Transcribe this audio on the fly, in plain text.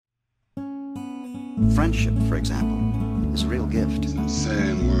Friendship, for example, is a real gift. It's an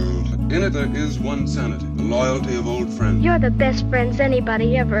insane world. In it there is one sanity, the loyalty of old friends. You're the best friends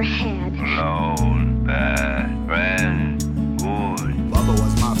anybody ever had. Alone, bad, friend, good. Bubba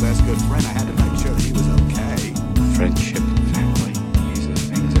was my best good friend. I had to make sure that he was okay. Friendship and family, these are the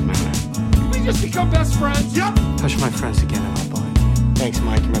things that matter. Can we just become best friends? Yep. Touch my friends again and I'll blind you. Thanks,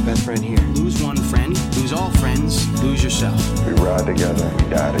 Mike. You're my best friend here. Lose one friend, lose all friends, lose yourself. We ride together, we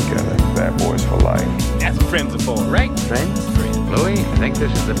die together. Bad boys for life. That's what friends are for, right? Friends? Louis, I think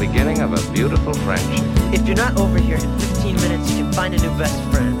this is the beginning of a beautiful friendship. If you're not over here in 15 minutes, you can find a new best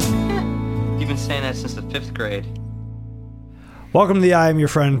friend. You've been saying that since the 5th grade. Welcome to the I Am Your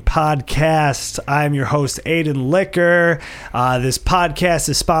Friend podcast. I am your host, Aiden Licker. This podcast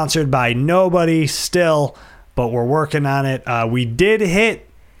is sponsored by nobody still, but we're working on it. We did hit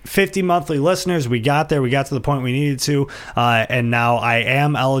 50 monthly listeners. We got there. We got to the point we needed to. And now I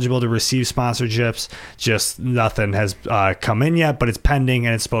am eligible to receive sponsorships. Just nothing has come in yet, but it's pending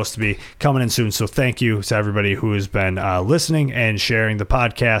and it's supposed to be coming in soon. So thank you to everybody who has been listening and sharing the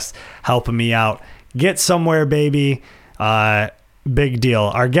podcast, helping me out. Get somewhere, baby. Big deal.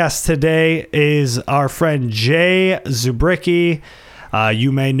 Our guest today is our friend Jay Zubricki.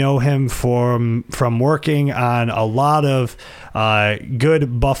 You may know him from working on a lot of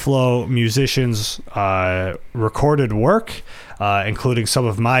good Buffalo musicians' recorded work, including some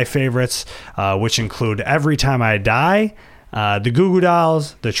of my favorites, which include Every Time I Die, the Goo Goo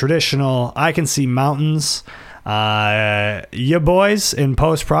Dolls, The Traditional, I Can See Mountains, Ya Boys in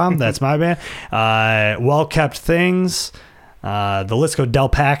Post Prom, that's my band, Well Kept Things, the list goes, Del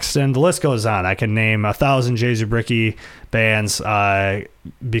Paxton, the list goes on. I can name 1,000 Jay Zubricki bands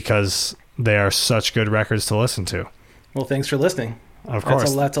because they are such good records to listen to. Well, thanks for listening. Of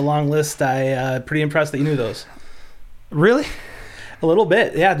course. That's a long list. Pretty impressed that you knew those. Really? A little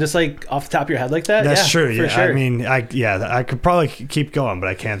bit, yeah. Just like off the top of your head like that. That's true. Yeah, sure. I mean, I could probably keep going, but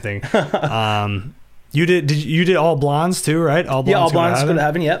I can't think. You did All Blondes too, right? All Blondes Go to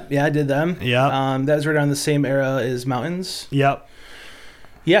Heaven. Yep. Yeah, I did them. Yeah. That was right around the same era as Mountains. Yep.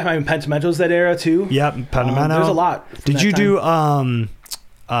 Yeah, I mean Pentamento's that era too. Yep, Pentimento. There's a lot. Did you do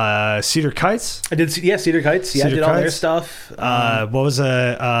Cedar Kites? I did. Yeah, Cedar Kites. Yeah, I did all their stuff. What was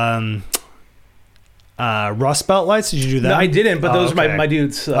Rust Belt Lights? Did you do that? No, I didn't. But those are my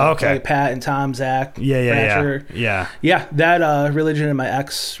dudes. Okay. Like Pat and Tom, Zach. Yeah. Yeah. That Religion and My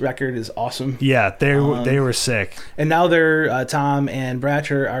Ex record is awesome. Yeah, they were sick. And now they're Tom and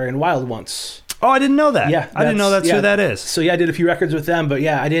Bratcher are in Wild Ones. Oh, I didn't know that. Yeah, I didn't know that's who that is. So yeah, I did a few records with them, but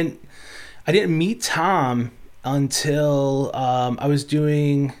yeah, I didn't meet Tom until I was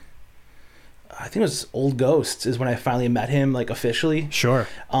doing. I think it was Old Ghosts is when I finally met him, like officially. Sure.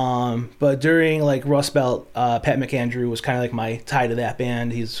 But during like Rust Belt, Pat McAndrew was kind of like my tie to that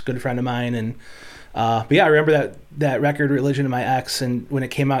band. He's a good friend of mine, and but yeah, I remember that record, Religion of My Ex, and when it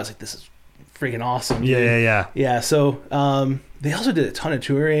came out, I was like, this is freaking awesome. Yeah. Yeah. So they also did a ton of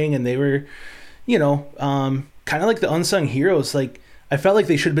touring, and they were, kind of like the unsung heroes. Like I felt like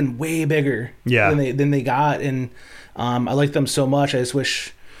they should have been way bigger. Yeah. Than they got, and I liked them so much. I just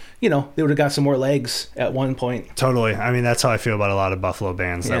wish. They would have got some more legs at one point. Totally. I mean, that's how I feel about a lot of Buffalo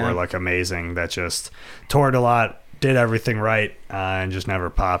bands that were like amazing, that just toured a lot, did everything right, and just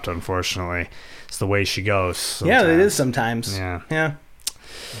never popped, unfortunately. It's the way she goes sometimes. Yeah, it is sometimes. Yeah.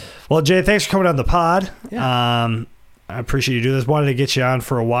 Well, Jay, thanks for coming on the pod. Yeah. I appreciate you doing this. Wanted to get you on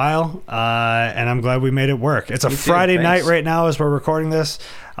for a while, and I'm glad we made it work. It's a Friday night right now as we're recording this.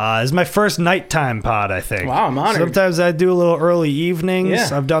 This is my first nighttime pod, I think. Wow, I'm honored. Sometimes I do a little early evenings. Yeah.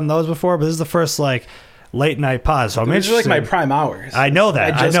 I've done those before, but this is the first late night pod. So I'm interested. These are like my prime hours. I know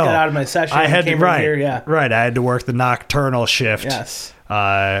that. I just got out of my session. I had came right here. Yeah. Right. I had to work the nocturnal shift. Yes. For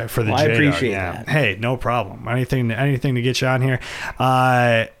the I appreciate that. Hey, no problem. Anything to get you on here.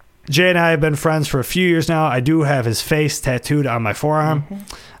 Jay and I have been friends for a few years now. I do have his face tattooed on my forearm,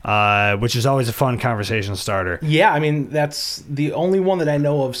 which is always a fun conversation starter. Yeah, I mean, that's the only one that I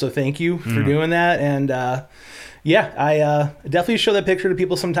know of, so thank you for doing that. And, I definitely show that picture to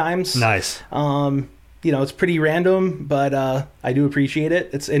people sometimes. Nice. It's pretty random, but I do appreciate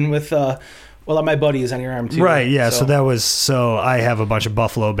it. It's in with... my buddies on your arm, too. Right, yeah, so I have a bunch of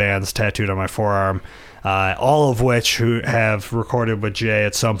Buffalo bands tattooed on my forearm. All of which who have recorded with Jay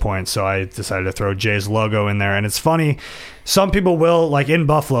at some point. So I decided to throw Jay's logo in there. And it's funny, some people will, like in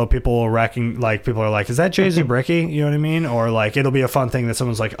Buffalo, people will people are like, is that Jay Zubricki? You know what I mean? Or like, it'll be a fun thing that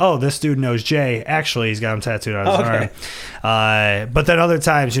someone's like, oh, this dude knows Jay. Actually, he's got him tattooed on his arm. But then other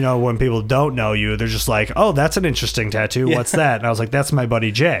times, when people don't know you, they're just like, oh, that's an interesting tattoo. Yeah. What's that? And I was like, that's my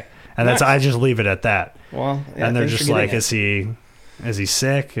buddy Jay. And I just leave it at that. Well, yeah, and they're just like, is he Is he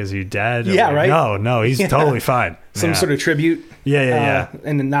sick? Is he dead? Yeah, right? No, he's totally fine. Some sort of tribute. Yeah.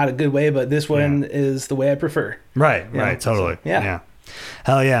 And in not a good way, but this one is the way I prefer. Right, totally. So, yeah.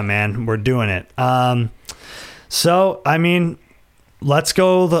 Hell yeah, man. We're doing it. So, I mean, let's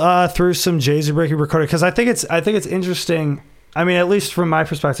go through some Jay-Z Breaking recorded, because I think it's interesting. I mean, at least from my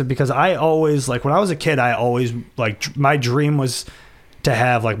perspective, because I always, like, when I was a kid, I always, like, my dream was to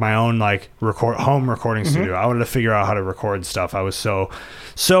have, like, my own, like, home recording studio. I wanted to figure out how to record stuff. I was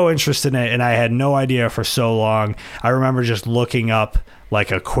so interested in it, and I had no idea for so long. I remember just looking up,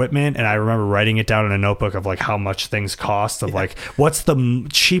 like, equipment, and I remember writing it down in a notebook of, like, how much things cost, of like, what's the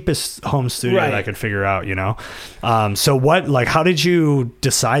cheapest home studio that I could figure out, you know? So what, like, how did you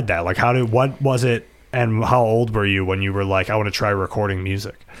decide that? Like, what was it, and how old were you when you were like, I want to try recording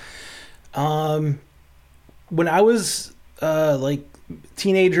music? When I was like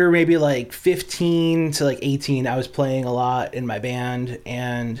teenager, maybe like 15 to like 18, I was playing a lot in my band,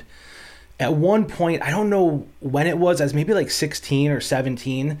 and at one point, I don't know when it was, I was maybe like 16 or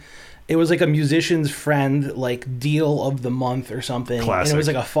 17. It was like a musician's friend, like deal of the month or something. Classic. And it was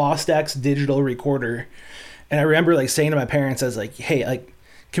like a Fostex digital recorder. And I remember like saying to my parents, I was like, hey, like,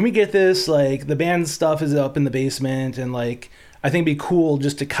 can we get this? Like, the band stuff is up in the basement, and like, I think it'd be cool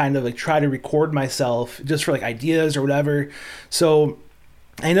just to kind of like try to record myself just for like ideas or whatever. So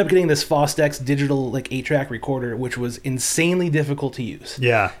I ended up getting this Fostex digital like 8-track recorder, which was insanely difficult to use.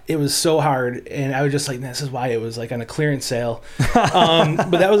 Yeah. It was so hard, and I was just like, this is why it was like on a clearance sale.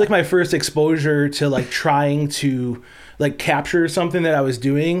 But that was like my first exposure to like trying to like capture something that I was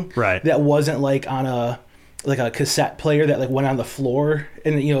doing that wasn't like on a cassette player that like went on the floor.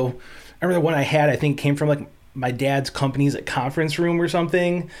 And you know, I remember the one I had, I think came from like my dad's company's like conference room or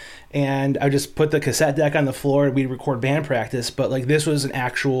something, and I just put the cassette deck on the floor and we'd record band practice. But like, this was an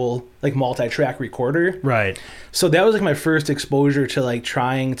actual like multi-track recorder, right? So that was like my first exposure to like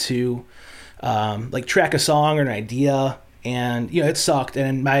trying to like track a song or an idea. And you know, it sucked,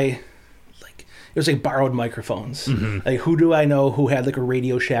 and it was like borrowed microphones. Like, who do I know who had like a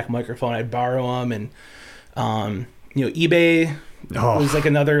Radio Shack microphone? I'd borrow them. And you know, eBay was like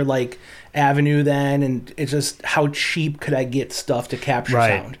another like avenue then, and it's just how cheap could I get stuff to capture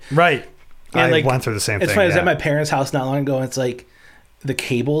sound. And I went through the same thing. It's funny, I was at my parents' house not long ago, and it's like the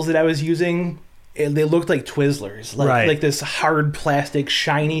cables that I was using, they looked like Twizzlers, like this hard plastic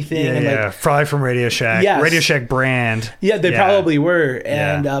shiny thing. Probably from Radio Shack. Yes. Radio Shack brand. Yeah, they probably were.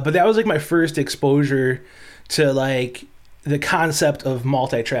 And but that was like my first exposure to like the concept of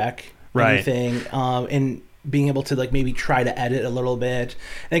multi-track anything, and being able to like maybe try to edit a little bit.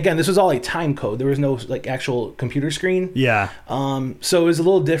 And again, this was all like time code. There was no like actual computer screen. So it was a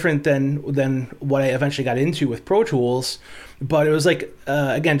little different than what I eventually got into with Pro Tools. But it was like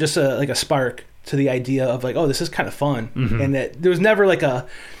again, just like a spark to the idea of like, oh, this is kind of fun. And that there was never like a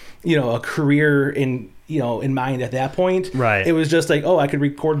career in mind at that point. It was just like, oh, I could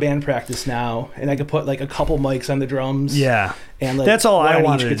record band practice now, and I could put like a couple mics on the drums. And like, that's all I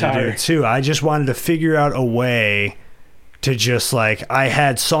wanted to do too. I just wanted to figure out a way to just like, I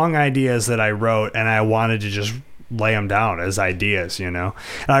had song ideas that I wrote, and I wanted to just lay them down as ideas, you know.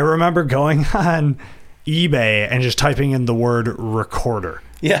 And I remember going on eBay and just typing in the word recorder.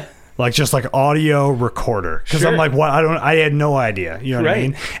 Like, just like audio recorder, because I'm like, what? I had no idea, you know what I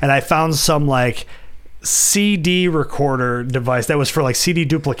mean? And I found some like CD recorder device that was for like CD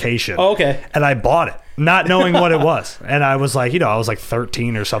duplication. And I bought it, not knowing what it was. And I was like, I was like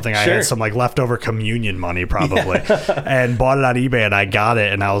 13 or something. I had some like leftover communion money probably, and bought it on eBay, and I got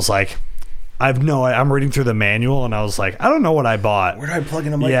it, and I was like, I'm reading through the manual, and I was like, I don't know what I bought. Where do I plug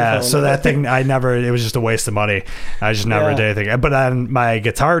in a microphone? So that thing, it was just a waste of money. I just never did anything. But then my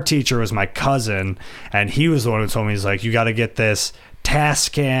guitar teacher was my cousin, and he was the one who told me, he's like, you got to get this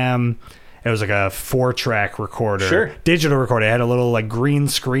Tascam. It was like a 4-track recorder, digital recorder. It had a little like green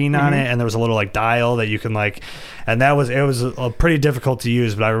screen on it, and there was a little like dial that you can like, and it was pretty difficult to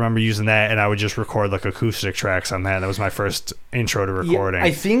use, but I remember using that, and I would just record like acoustic tracks on that. That was my first intro to recording.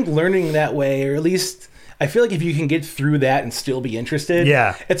 I think learning that way, or at least I feel like if you can get through that and still be interested,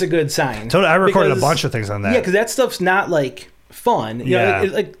 it's a good sign. Totally. I recorded a bunch of things on that. Yeah, because that stuff's not like fun. You know,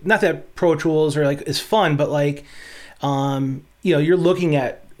 like not that Pro Tools or like is fun, but like, you're looking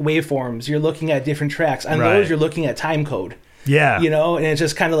at waveforms, you're looking at different tracks. On those, you're looking at time code. And it's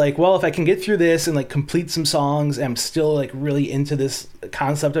just kind of like, well, if I can get through this and like complete some songs, and I'm still like really into this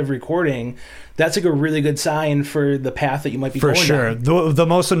concept of recording, that's like a really good sign for the path that you might be going down. The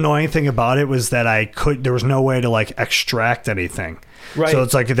most annoying thing about it was that there was no way to like extract anything. Right. So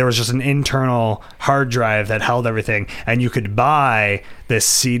it's like there was just an internal hard drive that held everything, and you could buy this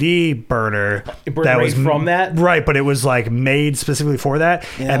CD burner that was from that, right? But it was like made specifically for that.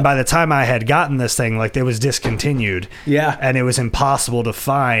 Yeah. And by the time I had gotten this thing, like it was discontinued. Yeah. And it was impossible to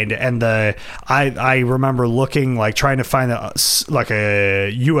find. And I remember looking, like trying to find like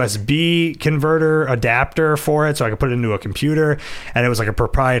a USB converter adapter for it so I could put it into a computer, and it was like a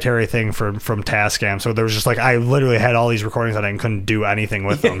proprietary thing from Tascam. So there was just like, I literally had all these recordings on it and couldn't do anything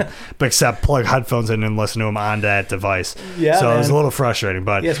with them except plug headphones in and listen to them on that device. Yeah, so man. it was a little frustrating,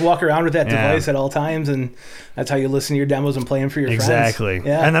 but you just walk around with that device at all times, and that's how you listen to your demos and play them for your friends. Exactly.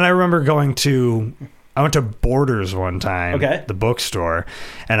 Yeah. And then I remember I went to Borders one time, the bookstore,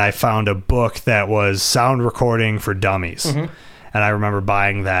 and I found a book that was sound recording for dummies. Mm-hmm. And I remember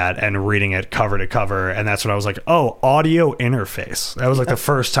buying that and reading it cover to cover. And that's when I was like, oh, audio interface. That was like the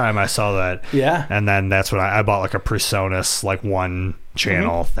first time I saw that. Yeah. And then that's when I bought like a PreSonus, like one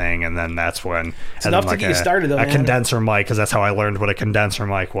channel thing. And then that's when. It's enough to get you started, though, a man. condenser mic, because that's how I learned what a condenser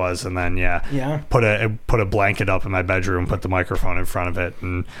mic was. And then, put a blanket up in my bedroom, put the microphone in front of it,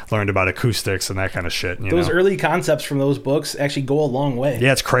 and learned about acoustics and that kind of shit. Those early concepts from those books actually go a long way.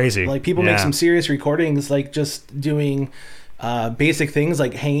 Yeah, it's crazy. Like people make some serious recordings, like just doing basic things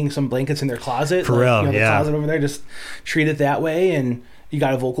like hanging some blankets in their closet. For like, real, the closet over there, just treat it that way, and you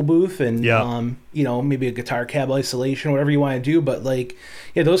got a vocal booth and maybe a guitar cab isolation, whatever you want to do. But like,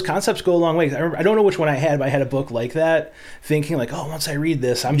 those concepts go a long way. I don't know which one I had, but I had a book like that, thinking like, oh, once I read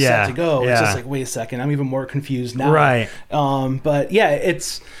this, I'm set to go. It's just like, wait a second, I'm even more confused now. Right. But yeah,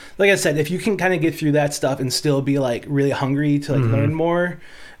 it's like I said, if you can kind of get through that stuff and still be like really hungry to like learn more,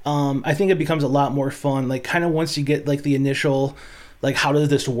 I think it becomes a lot more fun. Like kind of once you get like the initial, like how does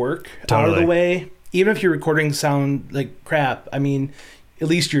this work out of the way, even if your recording sound like crap, I mean, at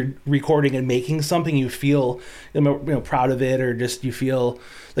least you're recording and making something, you feel proud of it, or just you feel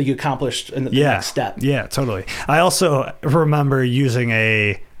like you accomplished the next step. Yeah, totally. I also remember using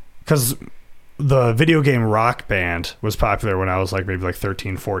because the video game Rock Band was popular when I was like maybe like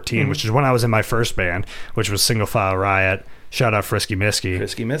 13, 14, which is when I was in my first band, which was Single File Riot. Shout out Frisky Misky.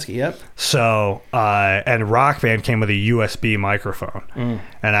 Frisky Misky, yep. So, and Rock Band came with a USB microphone.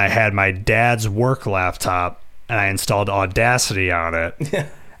 And I had my dad's work laptop, and I installed Audacity on it.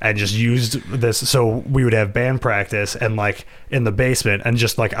 And just used this. So we would have band practice, and like in the basement, and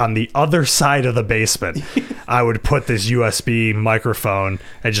just like on the other side of the basement, I would put this USB microphone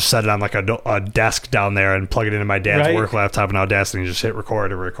and just set it on like a desk down there and plug it into my dad's work laptop and Audacity and just hit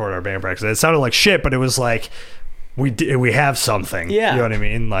record and record our band practice. It sounded like shit, but it was like, we have something, you know what I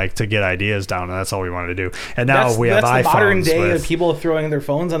mean, like to get ideas down, and that's all we wanted to do. And now we have iPhones. The modern day of people throwing their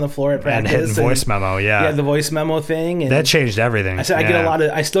phones on the floor at practice and hitting voice memo. The voice memo thing, and that changed everything. I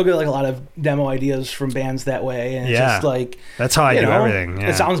still get like a lot of demo ideas from bands that way, and it's just like that's how I do everything.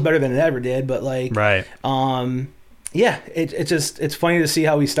 It sounds better than it ever did, but like it's funny to see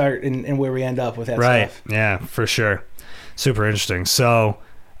how we start and where we end up with that stuff. Yeah, for sure. Super interesting. So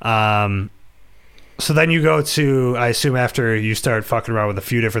so then you go to, I assume after you start fucking around with a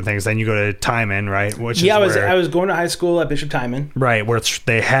few different things, then you go to Timon, right? I was going to high school at Bishop Timon. Right, where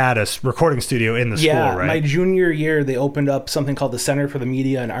they had a recording studio in the school, right? My junior year, they opened up something called the Center for the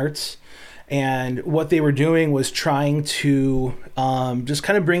Media and Arts. And what they were doing was trying to just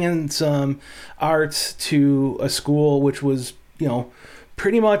kind of bring in some arts to a school, which was,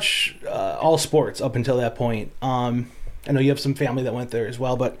 pretty much all sports up until that point. I know you have some family that went there as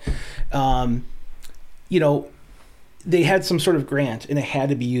well, but... they had some sort of grant and it had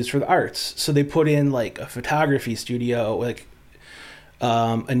to be used for the arts. So they put in like a photography studio, like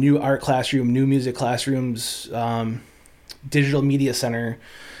a new art classroom, new music classrooms, digital media center.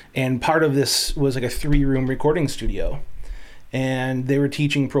 And part of this was like a 3-room recording studio. And they were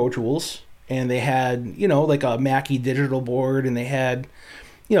teaching Pro Tools, and they had, like a Mackie digital board, and they had,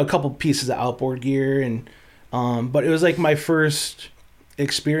 a couple pieces of outboard gear. And but it was like my first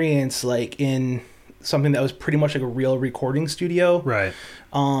experience like in something that was pretty much like a real recording studio. Right.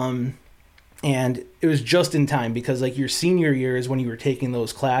 And it was just in time because like your senior year is when you were taking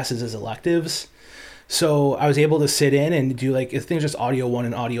those classes as electives. So I was able to sit in and do like, I think just audio 1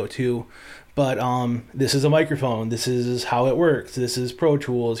 and audio 2, but this is a microphone. This is how it works. This is Pro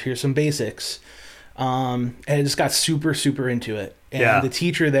Tools. Here's some basics. And I just got super, super into it. And the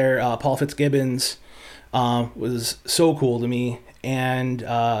teacher there, Paul Fitzgibbons, was so cool to me.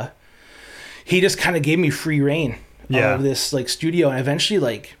 And, he just kind of gave me free reign of this like studio, and eventually,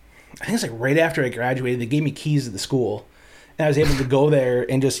 like I think it's like right after I graduated, they gave me keys to the school, and I was able to go there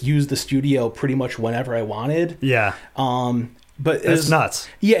and just use the studio pretty much whenever I wanted. Yeah. But it's nuts.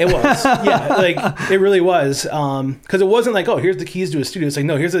 Yeah, it was. Yeah, like it really was. Because it wasn't like, oh, here's the keys to a studio. It's like,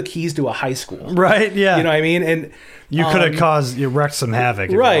 no, here's the keys to a high school. Right. Yeah. You know what I mean? And you could have you wrecked some havoc.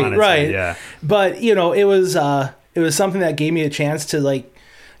 If right. you wanted Right. To, yeah. But it was something that gave me a chance to like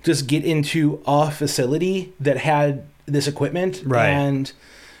just get into a facility that had this equipment, right, and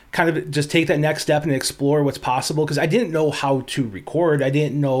kind of just take that next step and explore what's possible. Because I didn't know how to record. I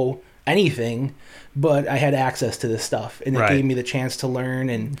didn't know anything. But I had access to this stuff, and it gave me the chance to learn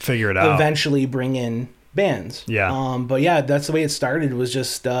and figure it out. Eventually, bring in bands. Yeah. But yeah, that's the way it started. Was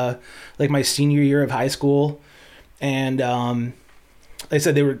just like my senior year of high school, and like I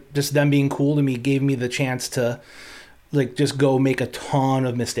said, they were just them being cool to me gave me the chance to like just go make a ton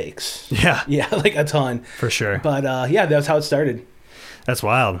of mistakes. Yeah. Yeah, like a ton for sure. But yeah, that's how it started. That's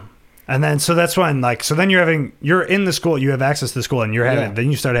wild. And then, so that's when, like, so then you're in the school, you have access to the school, and then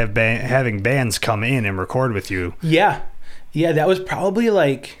you start having bands come in and record with you. Yeah. Yeah, that was probably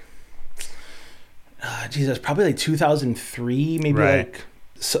like, probably like 2003, maybe like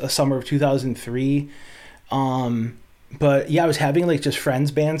summer of 2003. But yeah, I was having like just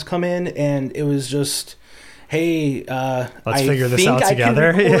friends bands come in, and it was just, hey, let's figure this out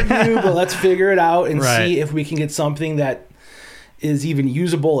together. I can record you, but let's figure it out and see if we can get something that is even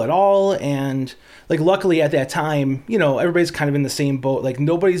usable at all. And like luckily at that time, everybody's kind of in the same boat. Like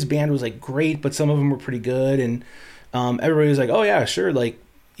nobody's band was like great, but some of them were pretty good, and everybody was like, oh yeah, sure, like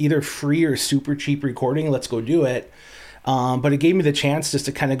either free or super cheap recording, let's go do it. But it gave me the chance just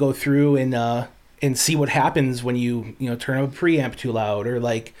to kind of go through and see what happens when you turn up a preamp too loud, or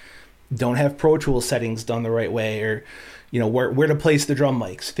like don't have Pro Tools settings done the right way, or where to place the drum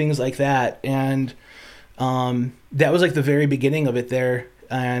mics, things like that. And that was like the very beginning of it there.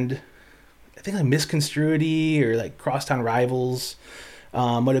 And I think like Misconstruity or like Crosstown Rivals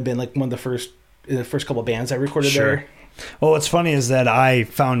would have been like one of the first couple of bands I recorded there. Well, what's funny is that I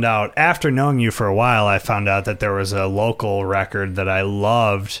found out, after knowing you for a while, I found out that there was a local record that I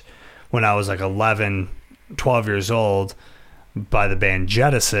loved when I was like 11, 12 years old by the band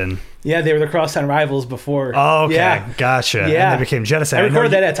Jettison. Yeah, they were the Crosstown Rivals before. Oh, okay. Yeah. Gotcha. Yeah. And they became Jettison. I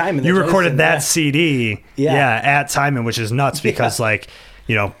recorded that at Timon. You recorded that CD at Timon, which is nuts because like,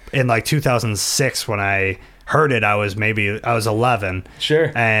 in like 2006 when I heard it, I was 11.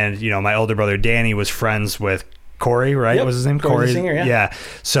 Sure. And, my older brother Danny was friends with Corey, right? Yep. Was his name? Corey the singer, yeah.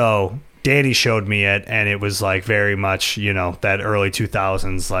 So Danny showed me it, and it was like very much, that early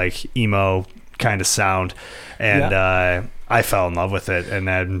 2000s like emo kind of sound. And I fell in love with it, and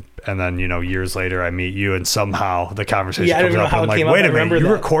then years later I meet you, and somehow the conversation comes up. I'm like, wait a minute, you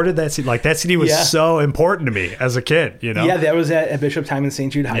recorded that CD? Like that CD was so important to me as a kid, Yeah, that was at Bishop Timon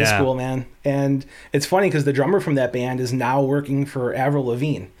St. Jude High School, man. And it's funny because the drummer from that band is now working for Avril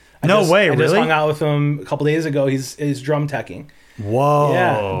Lavigne. I just hung out with him a couple days ago. He's drum teching. Whoa.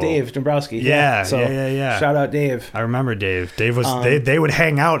 Yeah, Dave Dombrowski. Yeah. Shout out Dave. I remember Dave. Dave was they would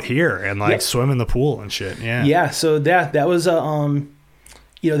hang out here and like swim in the pool and shit. Yeah. Yeah, so that was a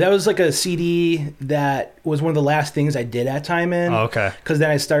that was like a CD that was one of the last things I did at Timon. Oh, okay. Cuz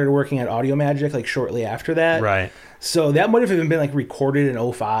then I started working at Audio Magic like shortly after that. Right. So that might have even been like recorded in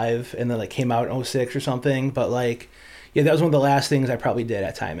 2005 and then like came out in 2006 or something, but like that was one of the last things I probably did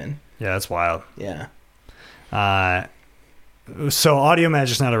at Timon. Yeah, that's wild. Yeah. So Audio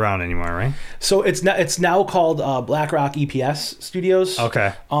Magic's not around anymore, right? So it's now called Black Rock EPS Studios.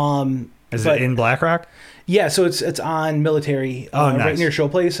 Okay. Is it in Black Rock? Yeah, so it's on Military, nice. Right near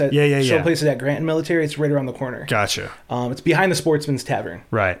Showplace. Yeah. Showplace is at Grant and Military. It's right around the corner. Gotcha. It's behind the Sportsman's Tavern.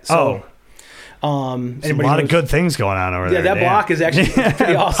 Right. So, a lot of good things going on over there. Yeah, that block is actually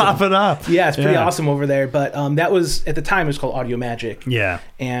pretty awesome. Popping up. Yeah, it's pretty awesome over there. But that was, at the time, it was called Audio Magic. Yeah.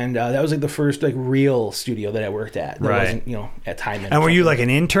 And that was like the first like real studio that I worked at. That wasn't, at Timon. And were you like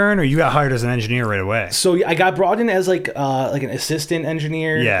an intern, or you got hired as an engineer right away? So I got brought in as like an assistant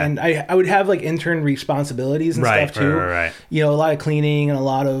engineer. Yeah. And I would have like intern responsibilities and stuff too. Right. A lot of cleaning and a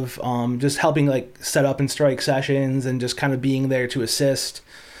lot of just helping like set up and strike sessions and just kind of being there to assist.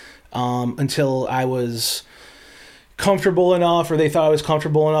 Until I was comfortable enough, or they thought I was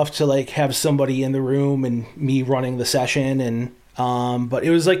comfortable enough to like have somebody in the room and me running the session. And but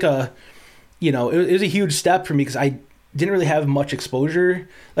it was like it was a huge step for me because I didn't really have much exposure.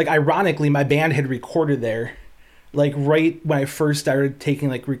 Like ironically, my band had recorded there, like right when I first started taking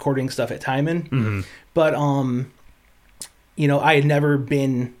like recording stuff at Timon. Mm-hmm. But I had never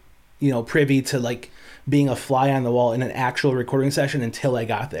been privy to like being a fly on the wall in an actual recording session until I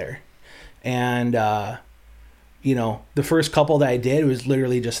got there. And the first couple that I did was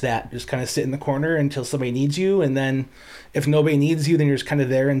literally just that, just kind of sit in the corner until somebody needs you. And then if nobody needs you, then you're just kind of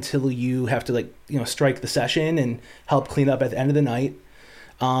there until you have to strike the session and help clean up at the end of the night.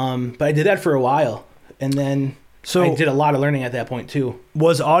 But I did that for a while. And then I did a lot of learning at that point too.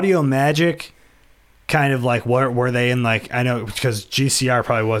 Was Audio Magic kind of like, were they in I know because GCR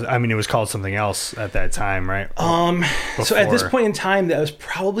probably was, it was called something else at that time, right? So at this point in time, that was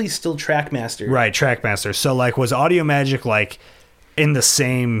probably still Trackmaster. Right, Trackmaster. So was Audio Magic in the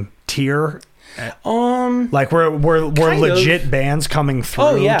same tier? Were legit bands coming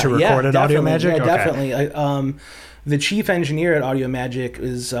through to record at Audio Magic? Yeah, definitely. The chief engineer at Audio Magic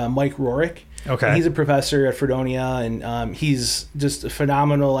is Mike Rorick. Okay. And he's a professor at Fredonia, and he's just a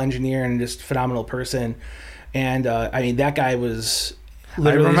phenomenal engineer and just a phenomenal person. And that guy was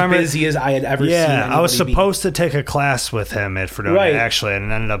literally as busy as I had ever seen. Yeah, I was supposed to take a class with him at Fredonia, actually,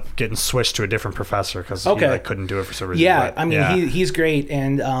 and ended up getting switched to a different professor because he couldn't do it for some reason. Yeah, he's great,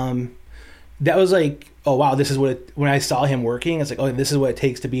 and that was oh wow, this is when I saw him working, it's this is what it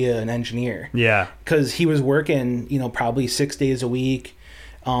takes to be an engineer. Yeah, because he was working, probably 6 days a week.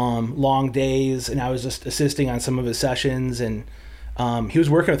 Long days, and I was just assisting on some of his sessions, and he was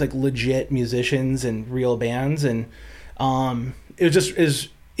working with legit musicians and real bands, and it was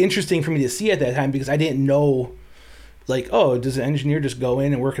interesting for me to see at that time because I didn't know does an engineer just go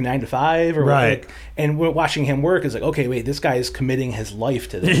in and work a 9 to 5 or right? And watching him work is okay, wait, this guy is committing his life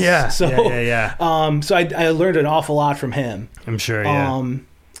to this. Yeah. So so I learned an awful lot from him. I'm sure. Yeah.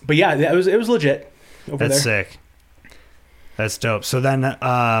 But yeah, it was legit over there. That's sick. That's dope. So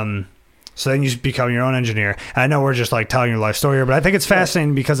then you become your own engineer. And I know we're just telling your life story here, but I think it's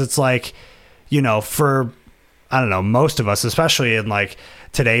fascinating because it's for, I don't know, most of us, especially in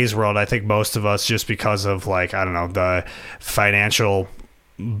today's world, I think most of us, just because of I don't know, the financial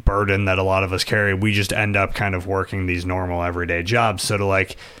burden that a lot of us carry, we just end up kind of working these normal everyday jobs. So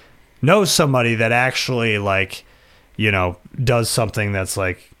to know somebody that actually does something that's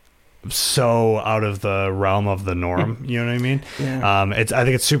so out of the realm of the norm, you know what I mean? Yeah. I think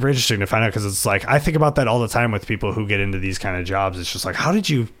it's super interesting to find out because it's I think about that all the time with people who get into these kind of jobs. It's just how did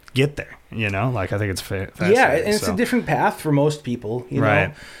you get there? I think it's fascinating. Yeah, and it's a different path for most people,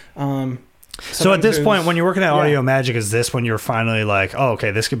 right? So at this point, when you're working at Audio Magic, is this when you're finally oh, okay,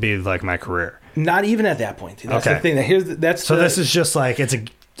 this could be my career? Not even at that point. That's the thing. This is just it's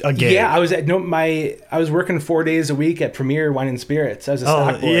a gig. Yeah, I was working 4 days a week at Premier Wine and Spirits. I was a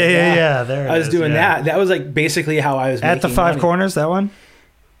stock boy. Yeah. There I was doing that. That was basically how I was at the Five Corners. That one?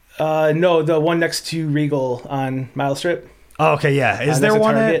 No, the one next to Regal on Mile Strip. Oh, okay, yeah. Is there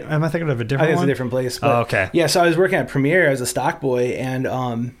one? Am I thinking of a different one? I think it's a different place. But, okay. Yeah, so I was working at Premier as a stock boy, and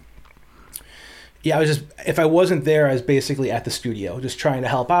I was just, if I wasn't there, I was basically at the studio, just trying to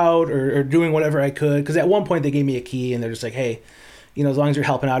help out or doing whatever I could. Because at one point they gave me a key, and they're just hey, as long as you're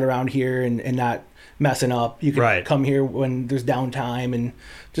helping out around here and not messing up, you can come here when there's downtime and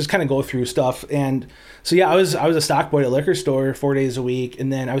just kind of go through stuff. And so I was a stock boy at a liquor store 4 days a week,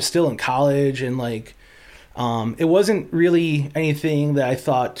 and then I was still in college, and it wasn't really anything that I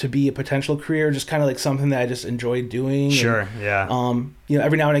thought to be a potential career, just kind of something that I just enjoyed doing. Sure, and, yeah.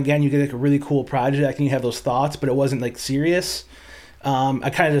 Every now and again you get a really cool project and you have those thoughts, but it wasn't serious. I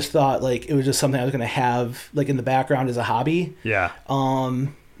kind of just thought it was just something I was going to have in the background as a hobby. Yeah.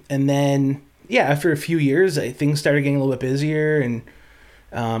 And then after a few years, things started getting a little bit busier, and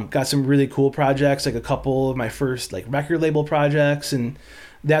got some really cool projects, a couple of my first record label projects, and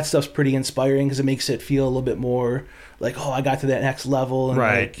that stuff's pretty inspiring because it makes it feel a little bit more oh, I got to that next level. And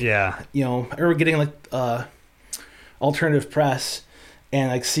right. Yeah. I remember getting alternative press.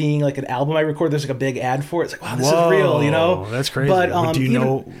 And seeing an album I record, there's a big ad for it. It's wow, this is real, That's crazy. But do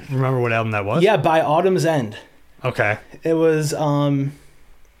you remember what album that was? Yeah, By Autumn's End. Okay. It was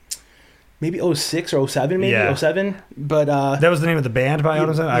maybe 06 or 07, maybe 07. But that was the name of the band, By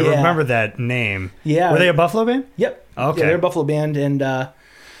Autumn's End. I remember that name. Yeah. Were they a Buffalo band? Yep. Okay. Yeah, they're a Buffalo band, and that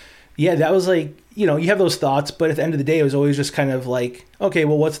was you have those thoughts, but at the end of the day, it was always just kind of okay,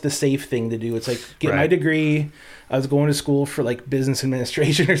 well, what's the safe thing to do? It's get my degree. I was going to school for business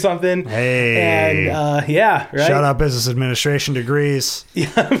administration or something. Hey. And right. Shout out business administration degrees.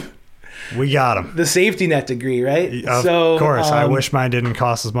 Yeah. We got them. The safety net degree, right? Of course. I wish mine didn't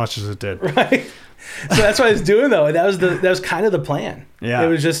cost as much as it did. Right. So that's what I was doing though. That was kind of the plan. Yeah. It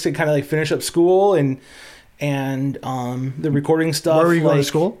was just to kind of finish up school and the recording stuff. Where were you going to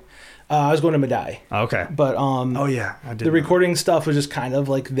school? I was going to Medaille. Okay. But oh yeah, I did. The recording stuff was just kind of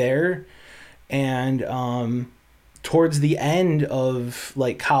there, and towards the end of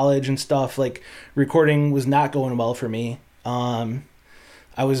college and stuff, recording was not going well for me.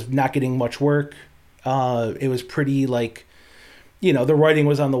 I was not getting much work. It was pretty like, you know, the writing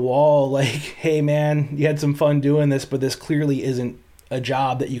was on the wall. Like, hey man, you had some fun doing this, but this clearly isn't a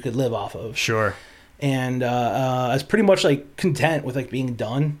job that you could live off of. Sure. And I was pretty much like content with like being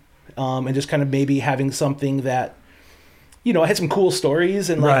done, and just kind of maybe having something that, you know, I had some cool stories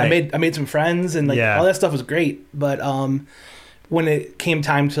and like I made some friends and like all that stuff was great. But when it came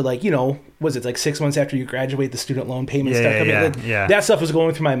time to like, you know, was it like 6 months after you graduate, the student loan payments start coming? That stuff was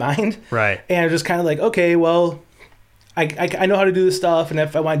going through my mind. Right. And I was just kind of like, okay, well, I know how to do this stuff, and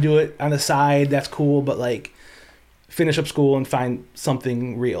if I want to do it on the side, that's cool. But like, finish up school and find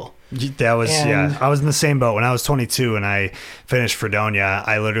something real. That was I was in the same boat when I was 22 and I finished Fredonia.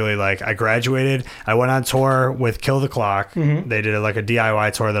 I literally like I graduated. I went on tour with Kill the Clock. Mm-hmm. They did like a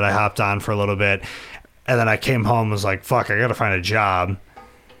DIY tour that I hopped on for a little bit, and then I came home and was like, "Fuck, I got to find a job."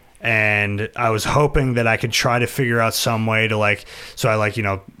 And I was hoping that I could try to figure out some way to like. So I like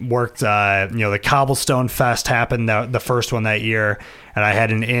worked. The Cobblestone Fest happened the first one that year, and I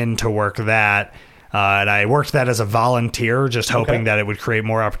had an in to work that. And I worked that as a volunteer, just hoping that it would create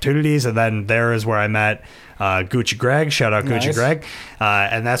more opportunities. And then there is where I met Gucci Greg. Shout out Gucci Greg.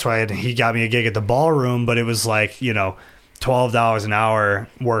 And that's why he got me a gig at the Ballroom. But it was like, $12 an hour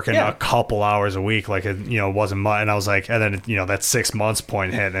working a couple hours a week. Like, it wasn't much. And I was like, and then, that 6 months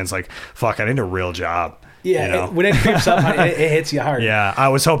point hit. And it's like, fuck, I need a real job. Yeah, when it creeps up, it hits you hard. Yeah, I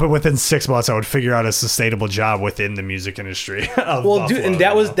was hoping within 6 months I would figure out a sustainable job within the music industry. Well, dude, and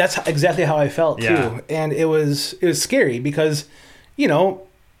that's exactly how I felt too. And it was scary because,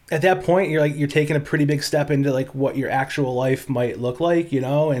 at that point you're taking a pretty big step into like what your actual life might look like,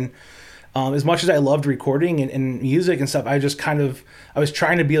 and as much as I loved recording and music and stuff, I was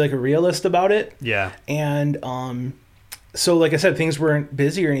trying to be like a realist about it. Yeah, and so like I said, things weren't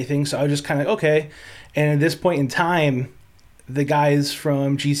busy or anything, so I was just kind of okay. And at this point in time, the guys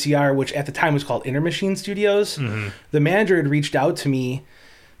from GCR, which at the time was called Inner Machine Studios, the manager had reached out to me.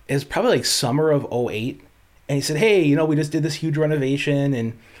 It was probably like summer of 2008. And he said, hey, we just did this huge renovation.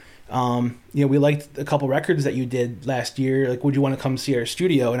 And, we liked a couple records that you did last year. Like, would you want to come see our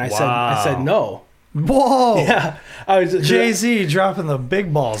studio? And I said, no. Whoa! Yeah, I was Jay-Z dropping the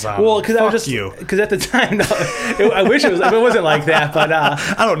big balls on. Well, because because at the time, I wish it wasn't like that, but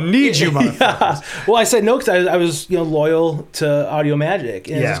I don't need you, motherfuckers. Yeah. Well, I said no because I was loyal to Audio Magic,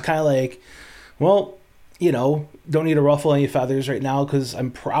 and it's just kind of like, well, don't need to ruffle any feathers right now because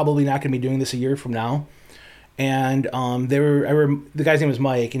I'm probably not going to be doing this a year from now. And the guy's name was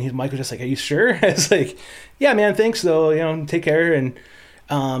Mike, and Mike was just like, "Are you sure?" I was like, "Yeah, man, thanks though. Take care." And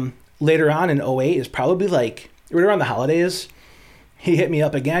later on in 2008 is probably like right around the holidays, he hit me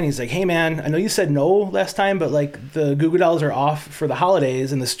up again. He's like, hey man, I know you said no last time, but like the Goo Goo Dolls are off for the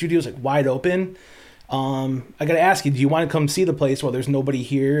holidays and the studio's like wide open. I gotta ask you, do you want to come see the place while there's nobody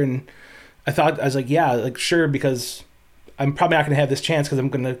here? And I was like, yeah, like sure, because I'm probably not gonna have this chance because I'm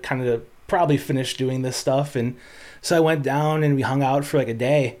gonna kind of probably finish doing this stuff. And so I went down and we hung out for like a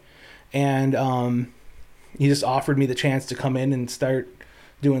day, and he just offered me the chance to come in and start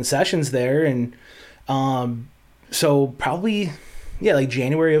doing sessions there. And so probably like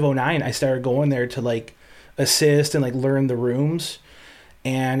January of 2009 I started going there to like assist and like learn the rooms,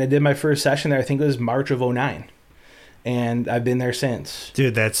 and I did my first session there. I think it was March of 2009, and I've been there since.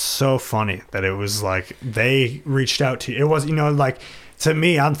 Dude, that's so funny that it was like they reached out to you. It was like to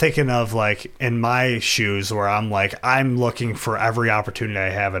me, I'm thinking of like in my shoes where I'm like, I'm looking for every opportunity I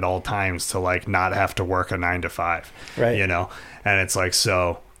have at all times to like not have to work a 9 to 5, right? And it's like,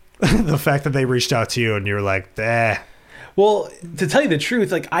 so the fact that they reached out to you and you're like, eh. Well, to tell you the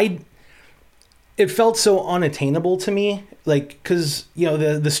truth, like it felt so unattainable to me, like, cause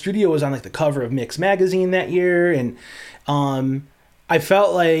the studio was on like the cover of Mix magazine that year. And, I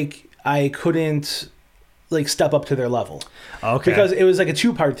felt like I couldn't like step up to their level. Okay. Because it was like a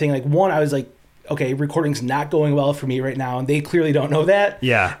 2-part thing. Like one, I was like, okay, recording's not going well for me right now, and they clearly don't know that.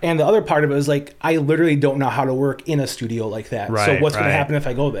 Yeah. And the other part of it was like, I literally don't know how to work in a studio like that. Right, so what's going to happen if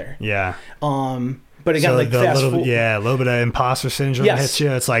I go there? Yeah. But again, so like a little bit of imposter syndrome hits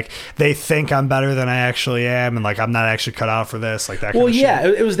you. It's like they think I'm better than I actually am, and like I'm not actually cut out for this, like that. Kind of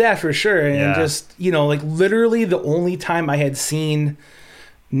shit. It was that for sure, and just like literally the only time I had seen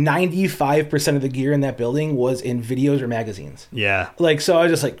 95% of the gear in that building was in videos or magazines. Yeah. Like, so I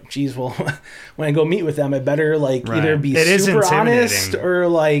was just like, geez, well, when I go meet with them, I better like either be super honest or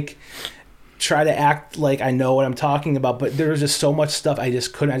like try to act like I know what I'm talking about. But there was just so much stuff I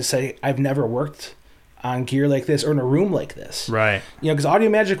just couldn't. I just say, I've never worked on gear like this or in a room like this. Right. Because Audio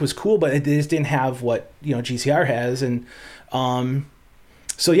Magic was cool, but it just didn't have what, GCR has. And,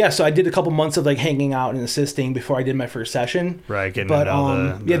 So yeah, so I did a couple months of like hanging out and assisting before I did my first session. Right, getting but to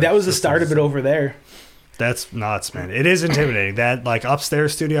know yeah, that was the start of it over there. That's nuts, man. It is intimidating. That like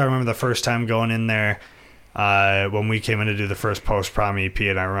upstairs studio, I remember the first time going in there when we came in to do the first post-prom EP,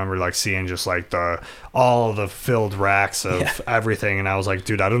 and I remember like seeing just like all the filled racks of everything, and I was like,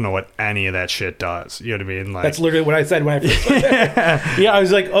 dude, I don't know what any of that shit does. You know what I mean? Like, that's literally what I said when I first went there. Yeah, I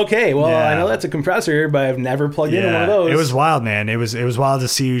was like, okay, well, I know that's a compressor, but I've never plugged into one of those. It was wild, man. It was wild to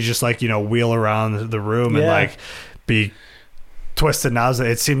see you just like, you know, wheel around the room and like be twisted knobs.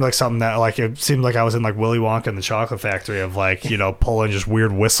 It seemed like something that like it seemed like I was in like Willy Wonka and the Chocolate Factory of like, you know, pulling just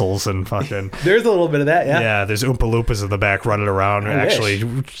weird whistles and fucking there's a little bit of that. Yeah, there's Oompa Loompas in the back running around and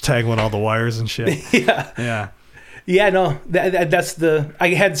actually tangling all the wires and shit. No, that's I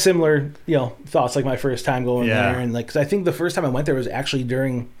had similar, you know, thoughts like my first time going there, and like, cause I think the first time I went there was actually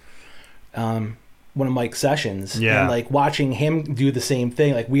during one of Mike's sessions, and like watching him do the same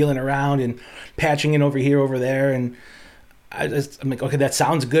thing, like wheeling around and patching in over here, over there, and I'm like, okay, that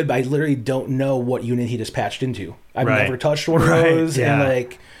sounds good, but I literally don't know what unit he just patched into. I've never touched one of those, and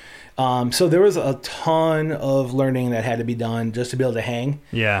like, so there was a ton of learning that had to be done just to be able to hang.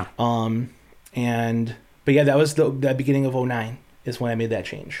 But yeah, that was the beginning of 2009 is when I made that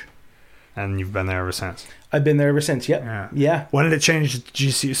change. And you've been there ever since. I've been there ever since. Yep. Yeah. When did it change to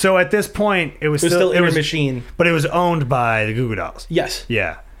GC? So at this point, it was still Inner Machine, but it was owned by the Goo Goo Dolls. Yes.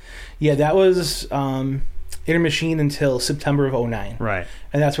 Yeah. Yeah, that was Inner Machine until September of 2009. Right.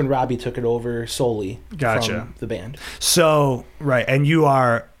 And that's when Robbie took it over solely from the band. So, right. And you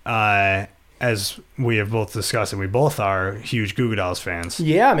are, as we have both discussed, and we both are huge Goo Goo Dolls fans.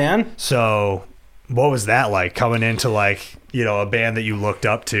 Yeah, man. So what was that like coming into like, you know, a band that you looked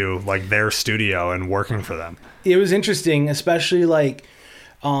up to, like their studio and working for them? It was interesting, especially like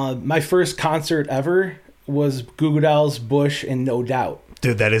my first concert ever was Goo Goo Dolls, Bush, and No Doubt.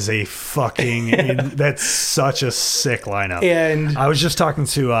 Dude, that is a fucking that's such a sick lineup. And I was just talking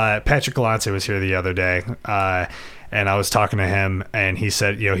to Patrick Galante was here the other day, and I was talking to him, and he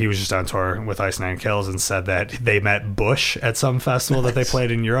said, you know, he was just on tour with Ice Nine Kills and said that they met Bush at some festival that they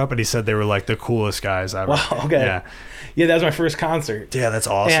played in Europe, and he said they were like the coolest guys ever. Wow, okay. Yeah, that was my first concert. Yeah, that's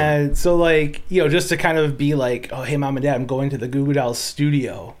awesome. And so, like, you know, just to kind of be like, oh, hey, Mom and Dad, I'm going to the Goo Goo Dolls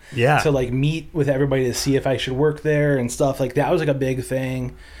studio. Yeah. To, like, meet with everybody to see if I should work there and stuff. Like, that was, like, a big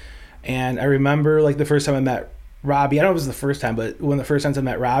thing. And I remember, like, the first time I met Robbie, I don't know if it was the first time, but one of the first times I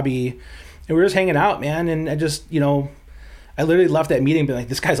met Robbie, and we were just hanging out, man, and I just, you know, I literally left that meeting being like,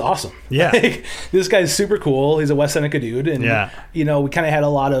 this guy's awesome. Yeah. Like, this guy's super cool. He's a West Seneca dude. And, you know, we kind of had a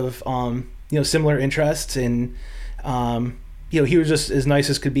lot of, you know, similar interests, and, you know, he was just as nice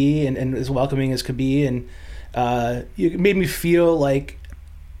as could be and as welcoming as could be. And it made me feel like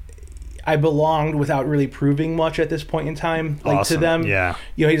I belonged without really proving much at this point in time, like to them. Yeah.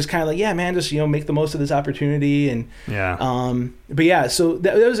 You know, he just kind of like, yeah, man, just, you know, make the most of this opportunity. And, but yeah, so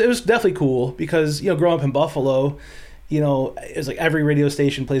it was definitely cool because, you know, growing up in Buffalo, you know, it's like every radio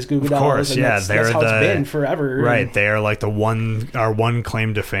station plays Goo Goo Dolls. Of course, and that's how it's been forever. Right, and, they are like our one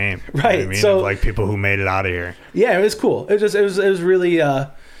claim to fame. Right, you know what I mean? so of like people who made it out of here. Yeah, it was cool. It was really,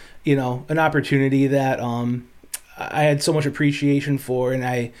 you know, an opportunity that I had so much appreciation for, and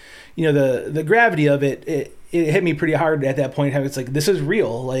I, you know, the gravity of it hit me pretty hard at that point. How it's like, this is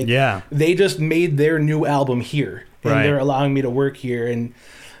real. Like, they just made their new album here, and they're allowing me to work here, and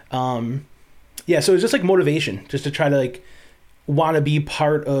yeah, so it was just like motivation, just to try to like want to be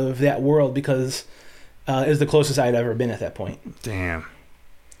part of that world because it was the closest I'd ever been at that point. Damn.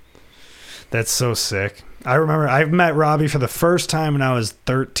 That's so sick. I remember I met Robbie for the first time when I was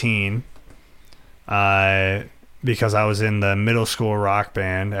 13 because I was in the middle school rock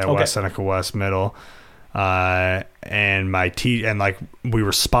band at West Seneca West Middle. And my and like we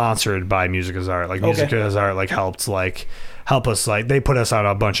were sponsored by Music Is Art. Like Music Is Art like help us, like they put us on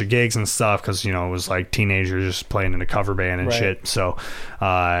a bunch of gigs and stuff because, you know, it was like teenagers just playing in a cover band and shit. So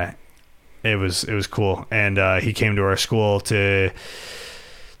it was cool. And he came to our school to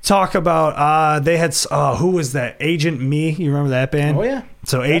talk about they had who was that, Agent Me? You remember that band? Oh yeah.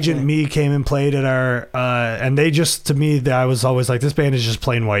 So definitely. Agent Me came and played at our and they just, to me, I was always like, this band is just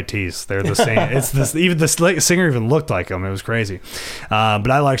plain white tees. They're the same. It's this, even the singer even looked like them. It was crazy. But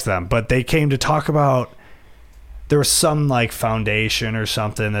I liked them. But they came to talk about, there was some like foundation or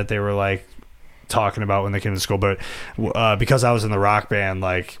something that they were like talking about when they came to school, but because I was in the rock band,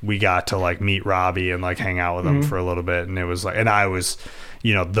 like we got to like meet Robbie and like hang out with him for a little bit, and it was like, and I was,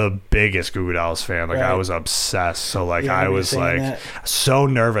 the biggest Goo Goo Dolls fan. Like I was obsessed. So like I was like so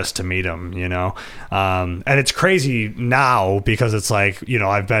nervous to meet him, and it's crazy now because it's like,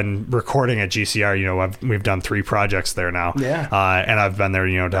 I've been recording at GCR, we've done 3 projects there now. Yeah. And I've been there,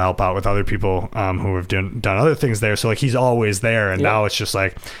 to help out with other people who have done other things there. So like he's always there, and now it's just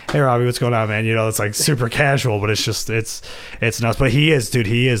like, hey Robbie, what's going on, man? It's like super casual, but it's just it's nuts. But he is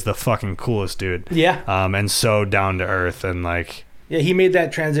the fucking coolest dude. Yeah. And so down to earth, and like he made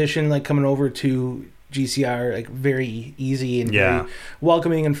that transition like coming over to GCR like very easy and very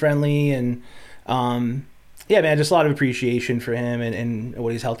welcoming and friendly, and man, just a lot of appreciation for him and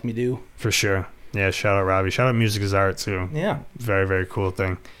what he's helped me do. For sure. Yeah, shout out Robbie. Shout out Music is Art too. Yeah. Very, very cool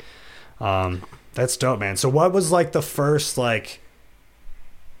thing. That's dope, man. So what was like the first like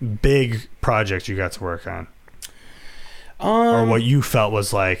big project you got to work on? Or what you felt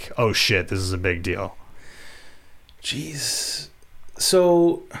was like, oh shit, this is a big deal? Jeez.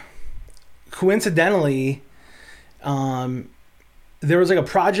 So coincidentally, there was like a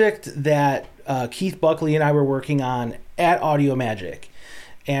project that Keith Buckley and I were working on at Audio Magic.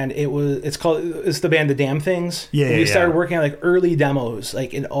 And it's the band The Damn Things. Yeah. And we started working on like early demos,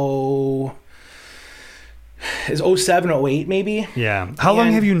 like in 07, 08 maybe. Yeah. How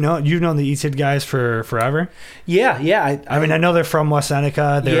long have you've known the ETID guys for forever? Yeah. I mean, I know they're from West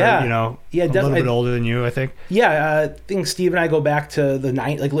Seneca. They're a little bit older than you, I think. Yeah, I think Steve and I go back to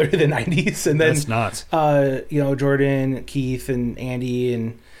literally the 90s, and then that's nuts. Jordan, Keith, and Andy,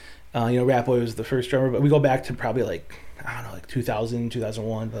 and Rat Boy was the first drummer, but we go back to probably like 2000,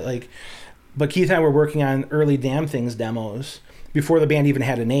 2001. But Keith and I were working on early Damn Things demos before the band even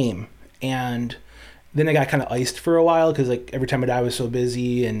had a name, and then it got kind of iced for a while because like Every Time I Die was so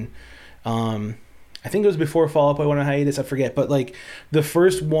busy, and I think it was before Fall Out Boy went on hiatus, I forget. But like the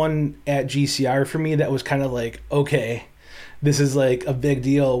first one at GCR for me that was kind of like, okay, this is like a big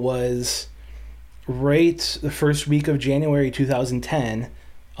deal, was right the first week of January 2010.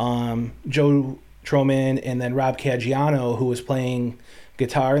 Joe Troman and then Rob Caggiano, who was playing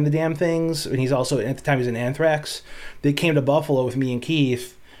guitar in the Damn Things, and he's also at the time he was in Anthrax. They came to Buffalo with me and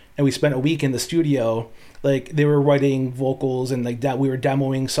Keith, and we spent a week in the studio. Like they were writing vocals, and like that we were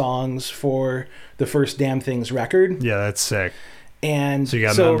demoing songs for the first Damn Things record. Yeah, that's sick. And so you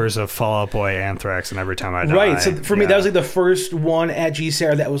got members of Fall Out Boy, Anthrax, and Every Time I Die. Right. So for me, that was like the first one at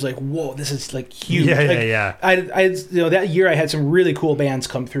GCR that was like, whoa, this is like huge. Yeah. I that year I had some really cool bands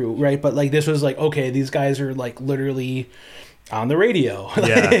come through, right? But like this was like, okay, these guys are like literally on the radio.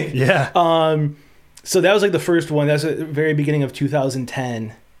 Yeah. So that was like the first one. That was at the very beginning of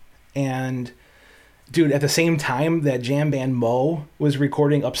 2010, and dude, at the same time that jam band Mo was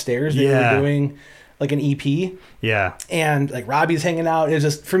recording upstairs, they were doing like an EP. Yeah. And like Robbie's hanging out. It was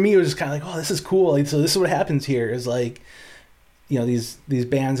just, for me, it was just kind of like, oh, this is cool. Like, so this is what happens here is like, these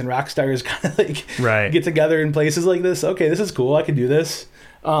bands and rock stars kind of like get together in places like this. Okay, this is cool. I can do this.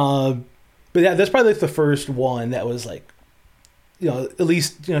 But yeah, that's probably like the first one that was like, at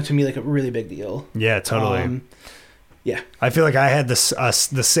least, to me, like a really big deal. Yeah, totally. Yeah. I feel like I had the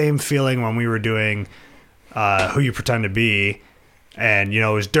same feeling when we were doing Who You Pretend to Be. And, it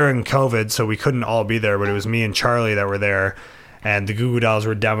was during COVID, so we couldn't all be there, but it was me and Charlie that were there. And the Goo Goo Dolls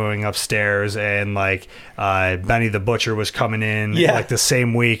were demoing upstairs, and like Benny the Butcher was coming in like the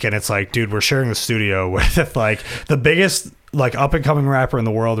same week. And it's like, dude, we're sharing the studio with like the biggest like up and coming rapper in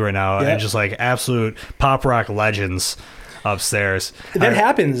the world right now, and just like absolute pop rock legends upstairs. That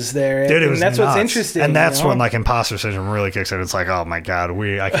happens there, dude. It was that's nuts. What's interesting, and that's when like imposter syndrome really kicks in. It's like, oh my god,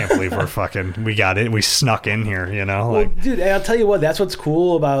 I can't believe we got it. We snuck in here, Well, dude, I'll tell you what. That's what's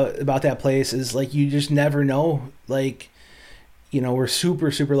cool about that place is like you just never know. Like, we're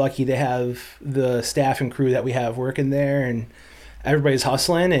super super lucky to have the staff and crew that we have working there, and everybody's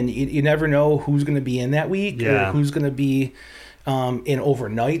hustling, and you never know who's going to be in that week or who's going to be in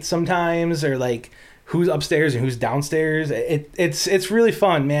overnight sometimes, or like who's upstairs and who's downstairs. It's really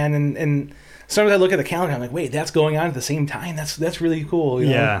fun, man. And sometimes I look at the calendar, I'm like, wait, that's going on at the same time. That's really cool.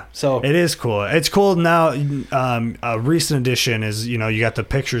 Yeah. So it is cool. It's cool now. A recent addition is, you got the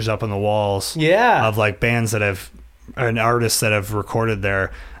pictures up on the walls. Yeah. Of like bands that have, and artists that have recorded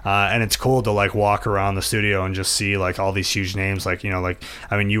there. And it's cool to like walk around the studio and just see like all these huge names. Like, you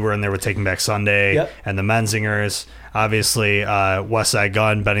were in there with Taking Back Sunday and the Menzingers. Obviously, West Side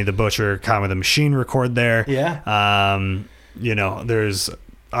Gun, Benny the Butcher, Conway the Machine record there. Yeah. There's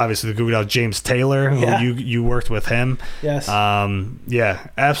obviously the Goo Goo Dolls, James Taylor, who you worked with him. Yes. Yeah,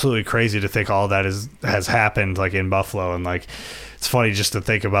 absolutely crazy to think all that has happened like in Buffalo, and like it's funny just to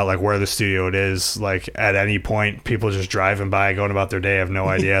think about like where the studio it is. Like at any point, people just driving by, going about their day, have no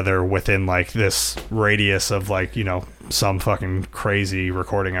idea they're within like this radius of like, you know, some fucking crazy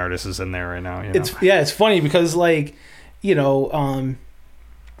recording artist is in there right now. You know? It's funny because like, you know,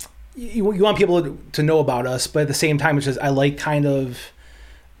 you want people to know about us, but at the same time, it's just I like kind of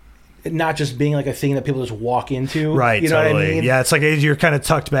not just being like a thing that people just walk into. Right, you know totally. what I mean? Yeah, it's like you're kind of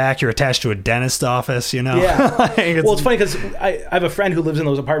tucked back. You're attached to a dentist office, you know? Yeah. Like, well, it's funny because I have a friend who lives in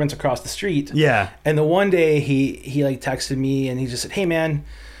those apartments across the street. Yeah. And the one day he like texted me and he just said, "Hey man,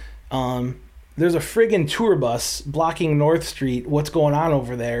 there's a friggin' tour bus blocking North Street. What's going on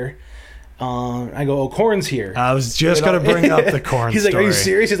over there?" I go, "Oh, Korn's here." I was just going to bring up the Korn He's story. like, "Are you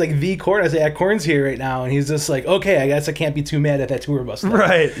serious?" He's like, "The Korn?" I say, "Yeah, Korn's here right now." And he's just like, "Okay, I guess I can't be too mad at that tour bus." Then.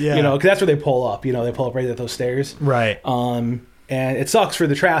 Right, yeah. You know, because that's where they pull up. You know, they pull up right at those stairs. Right. And it sucks for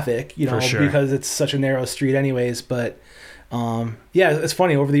the traffic, you know, For sure. because it's such a narrow street anyways. But, yeah, it's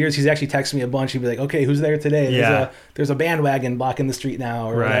funny. Over the years, he's actually texted me a bunch. He'd be like, "Okay, who's there today? There's a bandwagon blocking the street now,"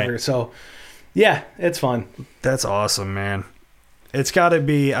 or whatever. So, yeah, it's fun. That's awesome, man. It's got to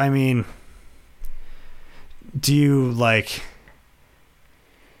be, I mean, do you like,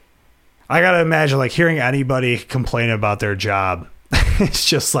 I got to imagine like hearing anybody complain about their job. It's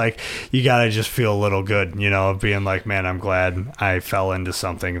just like, you got to just feel a little good, you know, of being like, man, I'm glad I fell into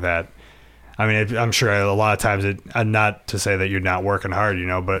something that, I mean, I'm sure a lot of times not to say that you're not working hard, you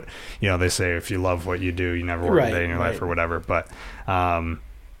know, but, you know, they say if you love what you do, you never work a day in your life or whatever. But I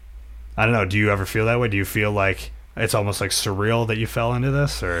don't know. Do you ever feel that way? Do you feel like it's almost like surreal that you fell into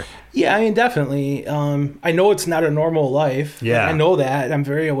this, or? Yeah, I mean, definitely. I know it's not a normal life. Yeah. I know that. I'm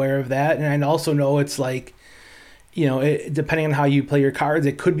very aware of that. And I also know it's like, you know, depending on how you play your cards,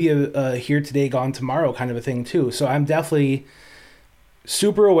 it could be a here today, gone tomorrow kind of a thing too. So I'm definitely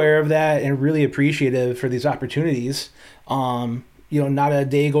super aware of that and really appreciative for these opportunities. You know, not a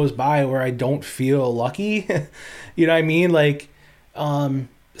day goes by where I don't feel lucky. You know what I mean? Like,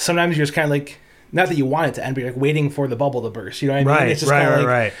 sometimes you're just kind of like, not that you want it to end, but you're like waiting for the bubble to burst. You know what I mean? Right, It's just kind of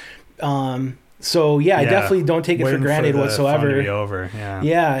like, right. So yeah, I definitely don't take it for granted whatsoever. Fun to be over. Yeah.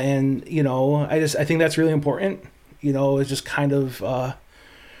 Yeah, and you know, I think that's really important. You know, it's just kind of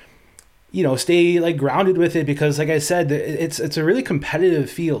you know, stay like grounded with it because, like I said, it's a really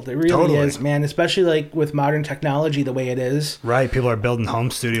competitive field. It really is, man. Especially like with modern technology, the way it is. Right, people are building home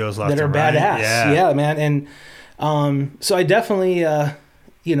studios left that are and right. badass. Yeah, man. And so I definitely,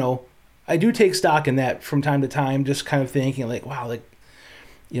 you know, I do take stock in that from time to time. Just kind of thinking like, wow, like,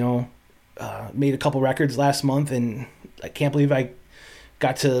 you know, made a couple records last month, and I can't believe I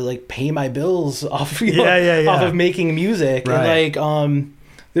got to like pay my bills off, off of making music. Right. And like,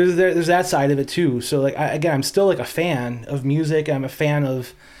 there's that side of it too. So like, I'm still like a fan of music. I'm a fan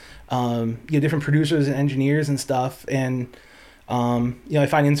of, you know, different producers and engineers and stuff. And, you know, I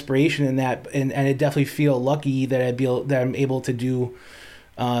find inspiration in that, and I definitely feel lucky that I'm able to do,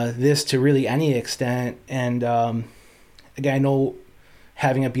 this to really any extent. And, again, I know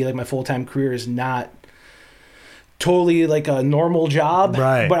having it be like my full-time career is not totally like a normal job,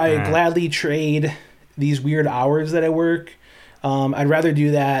 right, but I gladly trade these weird hours that I work. I'd rather do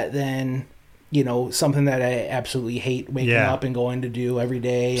that than, you know, something that I absolutely hate waking up and going to do every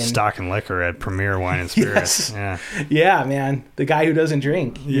day. And stocking liquor at Premier Wine and Spirits. Yes. Yeah, man. The guy who doesn't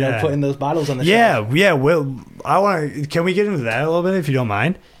drink, you know, putting those bottles on the shelf. Yeah. Well, can we get into that a little bit if you don't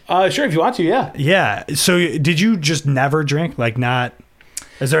mind? Sure, if you want to, yeah. Yeah. So did you just never drink? Like not,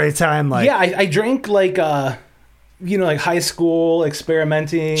 is there any time like... Yeah, I drank like, you know, like high school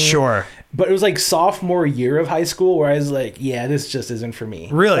experimenting. Sure. But it was like sophomore year of high school where I was like, yeah, this just isn't for me.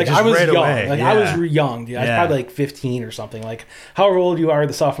 Really? Like just I was right young. away. Like I was young, dude. I was probably like 15 or something. Like however old you are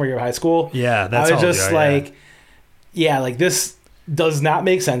the sophomore year of high school. Yeah, that's I was just you are, like, like this does not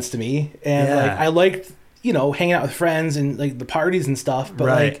make sense to me. And like I liked, you know, hanging out with friends and like the parties and stuff. But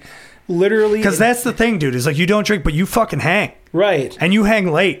like literally, because that's the thing, dude, is like you don't drink, but you fucking hang. Right. And you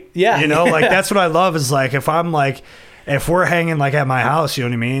hang late. Yeah. You know, like that's what I love is like if we're hanging like at my house, you know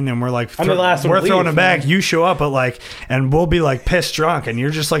what I mean? And we're like, I'm the last one we're to throwing leave, it back. man. You show up, but like, and we'll be like pissed drunk and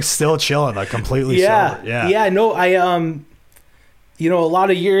you're just like still chilling, like completely sober. Yeah. Yeah. No, I, you know, a lot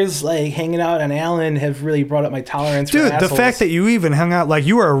of years like hanging out on Allen have really brought up my tolerance for Dude, assholes. the fact that you even hung out, like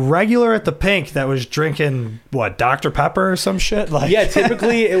you were a regular at the Pink that was drinking, what, Dr. Pepper or some shit? Like, yeah,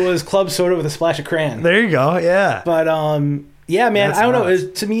 typically it was club soda with a splash of cran. There you go, yeah. But, yeah, man, That's I don't know.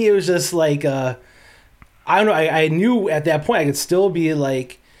 nuts. To me, it was just like, I don't know. I knew at that point I could still be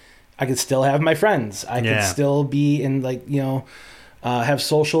like, I could still have my friends. I could still be in like, you know, have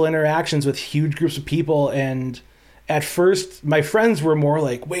social interactions with huge groups of people. And at first, my friends were more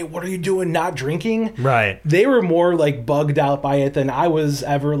like, wait, what are you doing not drinking? Right. They were more like bugged out by it than I was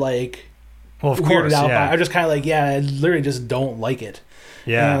ever like well, of weirded course, out yeah. by it. I just kind of like, I literally just don't like it.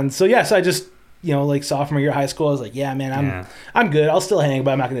 Yeah. And so, so I just, like sophomore year of high school, I was like, man, I'm good. I'll still hang,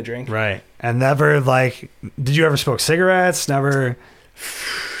 but I'm not going to drink. Right. And never like, did you ever smoke cigarettes? Never.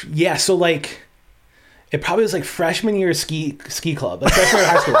 Yeah. So like, it probably was like freshman year ski club, like freshman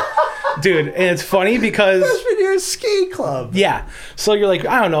year of high school. Dude, and it's funny because... Freshman year ski club. Yeah. So you're like,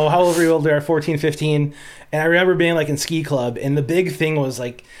 I don't know, how old were you older? 14, 15. And I remember being like in ski club, and the big thing was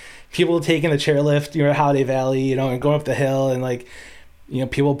like people taking the chairlift, at Holiday Valley, and going up the hill, and like,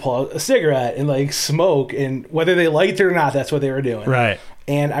 people pull out a cigarette and like smoke, and whether they liked it or not, that's what they were doing. Right.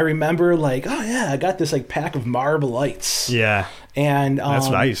 And I remember like, oh yeah, I got this like pack of Marb Lights. Yeah. And that's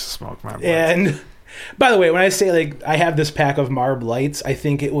what I used to smoke, Marb Lights. And... By the way, when I say like I have this pack of Marb Lights, I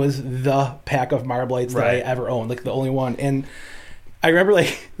think it was the pack of Marb Lights that I ever owned, like the only one. And I remember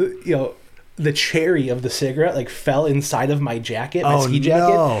like the cherry of the cigarette like fell inside of my jacket, my ski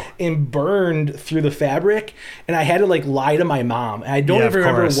jacket, and burned through the fabric. And I had to like lie to my mom. And I don't even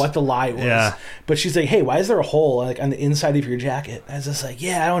remember what the lie was. Yeah. But she's like, "Hey, why is there a hole like on the inside of your jacket?" I was just like,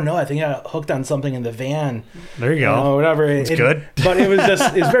 "Yeah, I don't know. I think I got hooked on something in the van." There you go. Whatever. It's good. But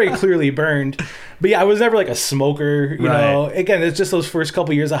it's very clearly burned. But yeah, I was never like a smoker, you know. Again, it's just those first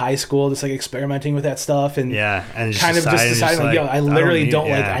couple years of high school, just like experimenting with that stuff, and and kind of just deciding like, I literally don't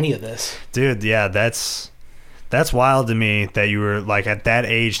like any of this. Dude, yeah, that's wild to me that you were like at that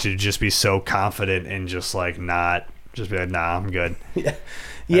age to just be so confident and just like not just be like, nah, I'm good.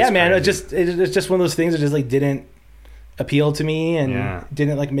 Yeah, man. It's just one of those things that just like didn't appeal to me and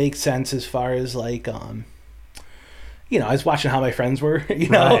didn't like make sense as far as like I was watching how my friends were,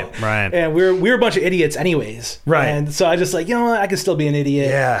 right. And we were a bunch of idiots anyways. Right. And so I just like, I can still be an idiot.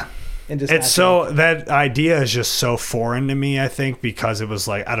 Yeah. And just it's so, that idea is just so foreign to me, I think, because it was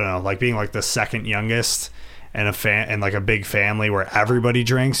like, I don't know, like being like the second youngest and like a big family where everybody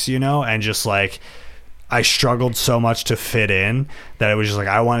drinks, and just like, I struggled so much to fit in that it was just like,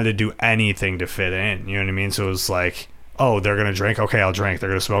 I wanted to do anything to fit in. You know what I mean? So it was like, oh, they're going to drink. Okay, I'll drink. They're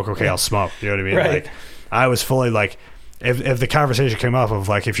going to smoke. Okay, I'll smoke. You know what I mean? Right. Like, I was fully like, if the conversation came up of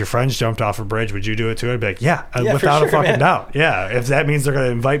like, if your friends jumped off a bridge, would you do it too? I'd be like, yeah without a fucking doubt. Yeah. If that means they're going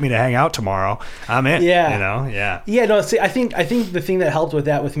to invite me to hang out tomorrow, I'm in. Yeah. Yeah. Yeah. No, see, I think the thing that helped with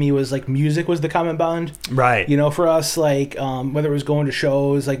that with me was like music was the common bond. Right. For us, like, whether it was going to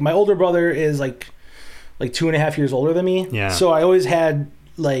shows, like my older brother is like 2.5 years older than me. Yeah. So I always had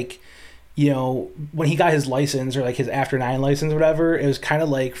like, when he got his license or like his after 9 license or whatever, it was kind of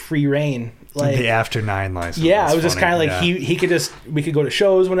like free reign. Like the after 9 license. Yeah, it was just kind of like we could go to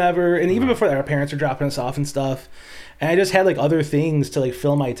shows whenever, and even before that, our parents were dropping us off and stuff. And I just had like other things to like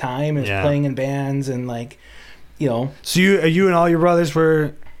fill my time, and playing in bands and like, So you and all your brothers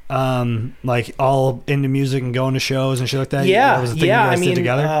were like all into music and going to shows and shit like that. Yeah, that was the thing you guys did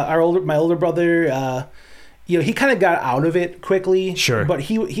together? My older brother, he kind of got out of it quickly. Sure, but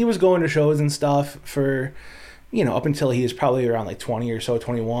he was going to shows and stuff for, up until he was probably around like 20 or so,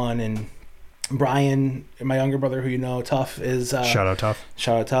 21, and. Brian, my younger brother, who Tough is shout out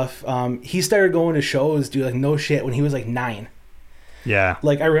Tough. He started going to shows, dude, like no shit, when he was like 9. Yeah.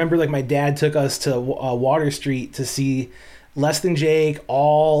 Like I remember, like my dad took us to Water Street to see Less Than Jake,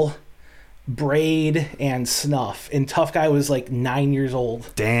 All, Braid, and Snuff, and Tough Guy was like 9 years old.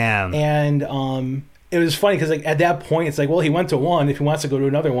 Damn. And it was funny because like at that point it's like, well, he went to one. If he wants to go to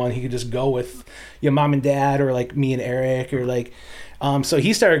another one, he could just go with your mom and dad or like me and Eric or like. So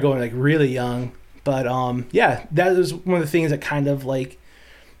he started going like really young, but that was one of the things that kind of like,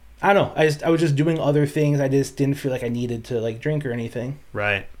 I don't know, I was just doing other things. I just didn't feel like I needed to like drink or anything.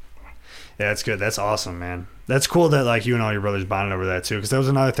 Right. Yeah, that's good. That's awesome, man. That's cool that like you and all your brothers bonded over that too, because that was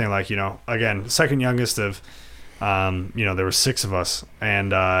another thing. Like again, second youngest of, there were 6 of us, and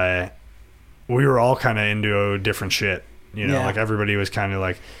we were all kind of into different shit. Like everybody was kind of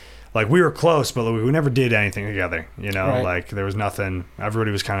like we were close, but we never did anything together, right. Like there was nothing,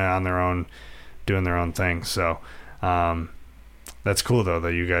 everybody was kind of on their own, doing their own thing. So, that's cool though,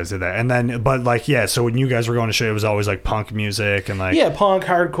 that you guys did that. And then, but like, so when you guys were going to show, it was always like punk music and like, punk,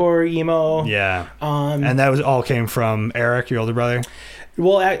 hardcore, emo. Yeah. And that was all came from Eric, your older brother.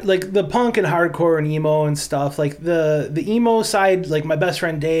 Well, like the punk and hardcore and emo and stuff, like the emo side, like my best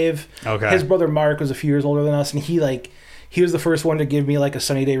friend Dave, his brother Mark was a few years older than us, and he was the first one to give me like a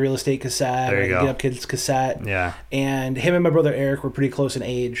Sunny Day Real Estate cassette, There you or go. Get Up Kids cassette. Yeah. And him and my brother Eric were pretty close in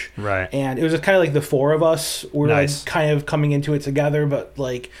age. Right. And it was just kind of like the four of us were Nice. like kind of coming into it together, but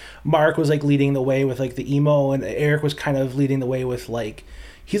like Mark was like leading the way with like the emo, and Eric was kind of leading the way with like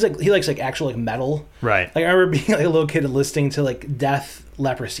he likes like actual like metal. Right. Like I remember being like a little kid and listening to like Death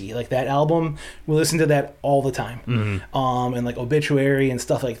Leprosy, like that album. We listened to that all the time. Mm-hmm. And like Obituary and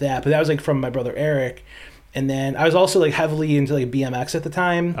stuff like that. But that was like from my brother Eric. And then I was also like heavily into like BMX at the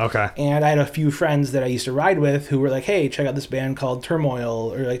time. Okay. And I had a few friends that I used to ride with who were like, hey, check out this band called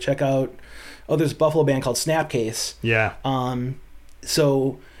Turmoil, or like check out there's a Buffalo band called Snapcase. Yeah.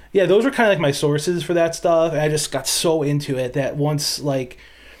 So yeah, those were kind of like my sources for that stuff. And I just got so into it that once like,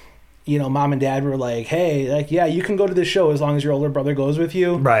 you know, mom and dad were like, hey, like, yeah, you can go to this show as long as your older brother goes with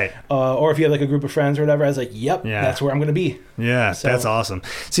you. Right. Or if you have like a group of friends or whatever, I was like, yep, Yeah. that's where I'm going to be. Yeah, So- that's awesome.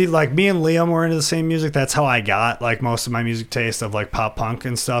 See, like me and Liam were into the same music. That's how I got like most of my music taste of like pop punk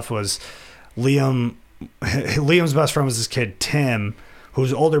and stuff was Liam's best friend was this kid, Tim,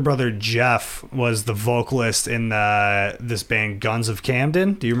 whose older brother Jeff was the vocalist in this band Guns of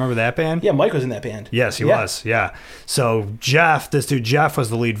Camden. Do you remember that band? Yeah, Mike was in that band. Yes, he was. Yeah. So this dude Jeff was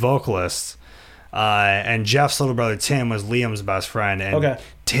the lead vocalist, and Jeff's little brother Tim was Liam's best friend. And Okay.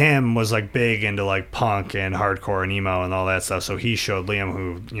 Tim was like big into like punk and hardcore and emo and all that stuff. So he showed Liam,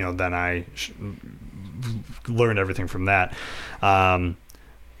 who then I learned everything from that.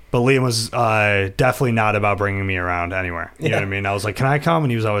 But Liam was definitely not about bringing me around anywhere. You know what I mean? I was like, can I come?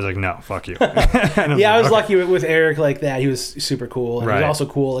 And he was always like, no, fuck you. Yeah, I was lucky with Eric like that. He was super cool. And Right. he was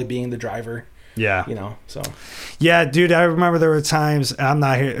also cool like being the driver, Yeah. you know, so. Yeah, dude, I remember there were times, and I'm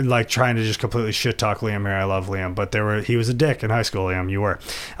not here like trying to just completely shit talk Liam here. I love Liam, but he was a dick in high school, Liam, you were.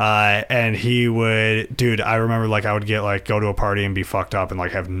 And he would, dude, I remember like I would go to a party and be fucked up and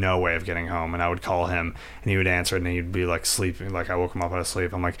like have no way of getting home, and I would call him and he would answer and he'd be like sleeping, like I woke him up out of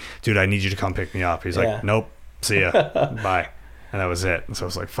sleep. I'm like, dude, I need you to come pick me up. He's Yeah. like, nope, see ya, bye. And that was it. And so I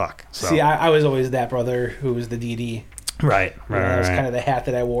was like, fuck. So, See, I was always that brother who was the DD. right. That was kind of the hat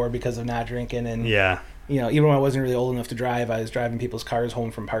that I wore because of not drinking. And, Yeah. you know, even when I wasn't really old enough to drive, I was driving people's cars home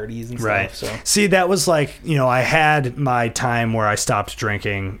from parties and Right. stuff. So. See, that was like, I had my time where I stopped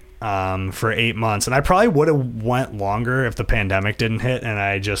drinking for 8 months, and I probably would have went longer if the pandemic didn't hit and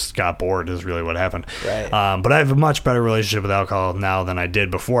I just got bored is really what happened. Right. But I have a much better relationship with alcohol now than I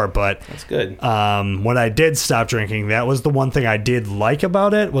did before. But That's good. when I did stop drinking, that was the one thing I did like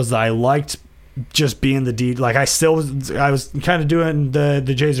about it, was that I liked just being the D. Like I was kind of doing the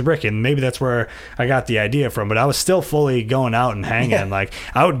Jays of Brick, and maybe that's where I got the idea from, but I was still fully going out and hanging. Yeah. Like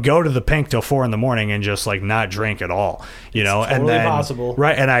I would go to the Pink till 4 a.m. and just like not drink at all, It's and totally then possible.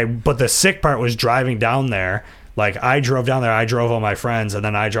 right. But the sick part was driving down there. Like I drove down there, I drove all my friends, and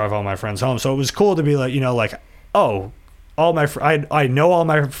then I drove all my friends home. So it was cool to be like, oh, I know all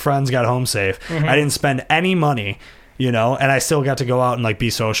my friends got home safe. Mm-hmm. I didn't spend any money. And I still got to go out and like be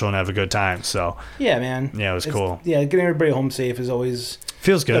social and have a good time. So Yeah, man. yeah, it was cool. Yeah, getting everybody home safe is always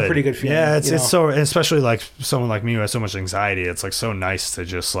Feels good. a pretty good feeling. Yeah, you it's know? so, especially like someone like me who has so much anxiety. It's like so nice to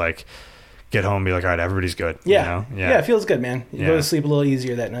just like get home and be like, all right, everybody's good. Yeah. You know? Yeah, it feels good, man. You go Yeah. to sleep a little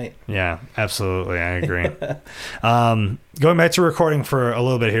easier that night. Yeah, absolutely. I agree. Going back to recording for a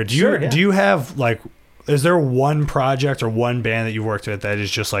little bit here. Do you have like, is there one project or one band that you worked with that is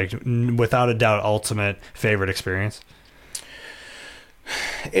just like without a doubt ultimate favorite experience?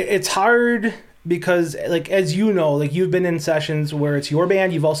 It's hard because, like, as you know, like you've been in sessions where it's your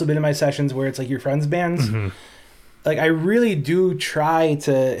band. You've also been in my sessions where it's like your friends' bands. Mm-hmm. Like, I really do try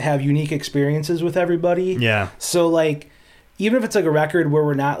to have unique experiences with everybody. Yeah. So, like, even if it's like a record where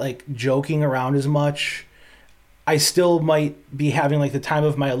we're not like joking around as much, I still might be having like the time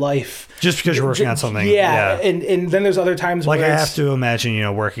of my life. Just because you're working on something. Yeah. And then there's other times like where I have to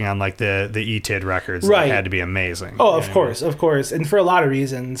imagine, working on like the ETID records, Right. that had to be amazing. Oh, of course. And for a lot of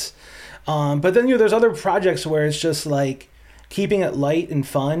reasons. But then, there's other projects where it's just like keeping it light and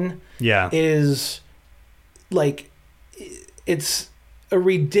fun. Yeah. Is like, it's a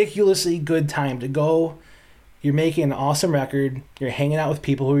ridiculously good time to go. You're making an awesome record. You're hanging out with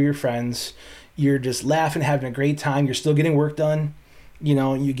people who are your friends. You're just laughing, having a great time. You're still getting work done.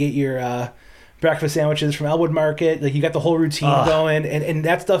 You get your breakfast sandwiches from Elwood Market. Like, you got the whole routine going, and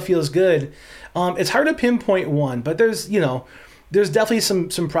that stuff feels good. It's hard to pinpoint one, but there's definitely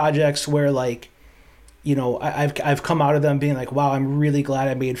some projects where, like, I've come out of them being like, wow, I'm really glad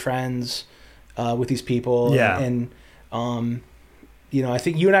I made friends with these people. Yeah. And I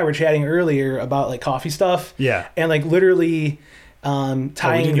think you and I were chatting earlier about like coffee stuff. Yeah. And like literally we tying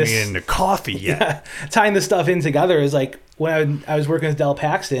didn't this even get into coffee yet. tying this stuff in together is like when I was working with Del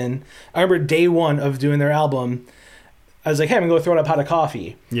Paxton. I remember day one of doing their album. I was like, hey, I'm gonna go throw in a pot of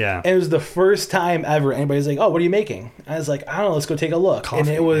coffee. Yeah. And it was the first time ever anybody's like, oh, what are you making? I was like, I don't know, let's go take a look. Coffee, and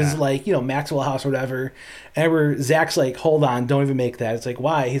it was yeah. like, you know, Maxwell House or whatever. And Zach's like, hold on, don't even make that. It's like,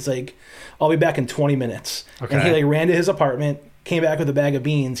 why? He's like, I'll be back in 20 minutes. Okay. And he like ran to his apartment, came back with a bag of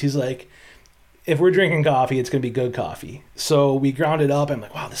beans. He's like, if we're drinking coffee, it's gonna be good coffee. So we ground it up. I'm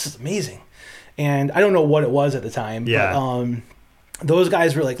like, wow, this is amazing. And I don't know what it was at the time. Yeah. But those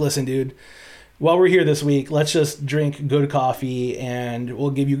guys were like, listen, dude, while we're here this week, let's just drink good coffee and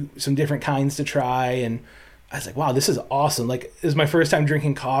we'll give you some different kinds to try. And I was like, wow, this is awesome. Like, it was my first time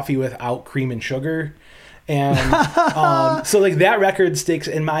drinking coffee without cream and sugar. And so like that record sticks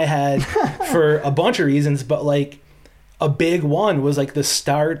in my head for a bunch of reasons, but like a big one was like the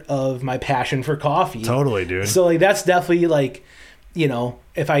start of my passion for coffee. Totally, dude. So like that's definitely like, you know,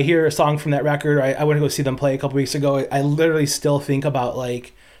 if I hear a song from that record, or I went to go see them play a couple weeks ago, I literally still think about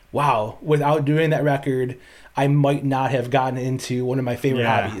like, wow, without doing that record, I might not have gotten into one of my favorite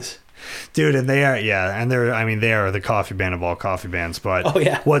hobbies. Dude, and they are, they are the coffee band of all coffee bands.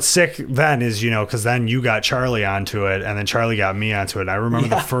 But what's sick then is, you know, because then you got Charlie onto it, and then Charlie got me onto it. And I remember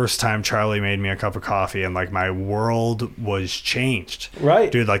the first time Charlie made me a cup of coffee, and like my world was changed.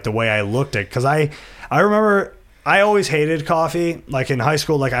 Right. Dude, like the way I looked at, because I remember I always hated coffee. Like in high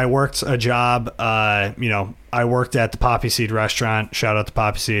school, like I worked a job, you know, I worked at the Poppy Seed restaurant. Shout out to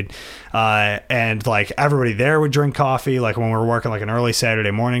Poppy Seed. And like everybody there would drink coffee, like when we were working like an early Saturday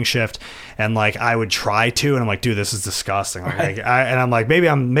morning shift. And like I would try to, and I'm like, dude, this is disgusting. Like, and I'm like, maybe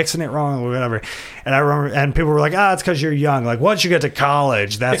I'm mixing it wrong or whatever. And I remember, and people were like, it's because you're young. Like once you get to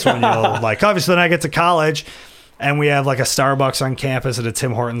college, that's when you'll like coffee. So then I get to college, and we have like a Starbucks on campus and a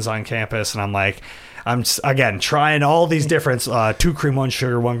Tim Hortons on campus. And I'm like, I'm again trying all these different 2 cream, 1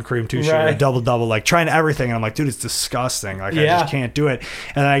 sugar, 1 cream, 2 sugar, double, like trying everything. And I'm like, dude, it's disgusting. Like I just can't do it.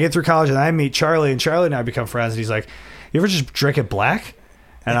 And then I get through college and I meet Charlie, and Charlie and I become friends. And he's like, you ever just drink it black?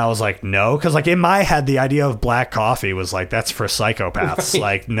 And I was like, no, because like in my head, the idea of black coffee was like, that's for psychopaths. Right.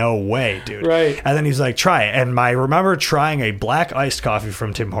 Like, no way, dude. Right. And then he's like, try it. And I remember trying a black iced coffee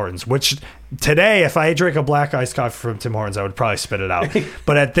from Tim Hortons, which today, if I drink a black iced coffee from Tim Hortons, I would probably spit it out.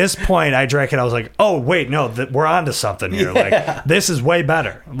 But at this point, I drank it. I was like, oh, wait, no, we're onto something here. Like, this is way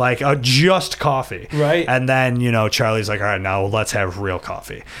better. Like, just coffee. Right. And then, you know, Charlie's like, all right, now let's have real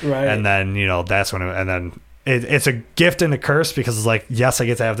coffee. Right. And then, you know, that's when, and then it's a gift and a curse, because it's like, yes, I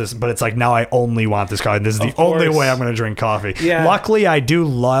get to have this, but it's like, now I only want this coffee. This is the only way I'm going to drink coffee. Yeah. Luckily, I do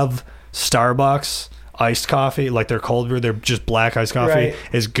love Starbucks iced coffee, like their cold brew, they're just black iced coffee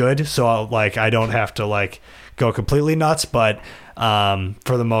is good. So I don't have to like go completely nuts, but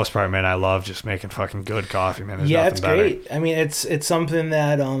for the most part, man, I love just making fucking good coffee, man. There's nothing it's better. great. I mean, it's something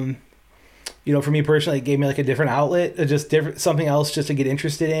that you know, for me personally, it gave me like a different outlet, just different, something else just to get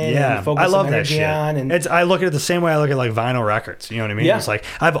interested in. And focus I love some that energy shit. on. And I look at it the same way I look at like vinyl records. You know what I mean? Yeah. It's like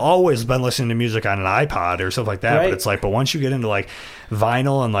I've always been listening to music on an iPod or stuff like that. Right. But it's like, but once you get into like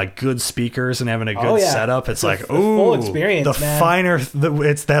vinyl and like good speakers and having a good setup, it's like, ooh, full experience, the man. finer.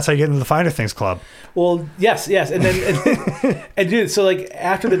 That's how you get into the finer things club. Well, yes, and then and dude, so like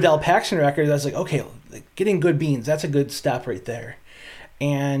after the Del Paxton record, I was like, okay, like, getting good beans, that's a good step right there.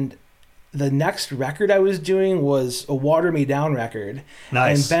 And the next record I was doing was a Water Me Down record.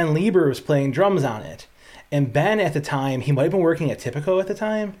 Nice. And Ben Lieber was playing drums on it. And Ben at the time, he might have been working at Tipico at the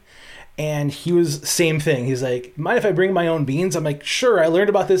time. And he was same thing. He's like, mind if I bring my own beans? I'm like, sure, I learned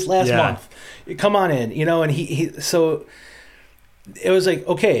about this last month. Come on in, you know, and so it was like,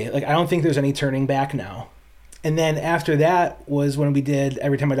 okay, like I don't think there's any turning back now. And then after that was when we did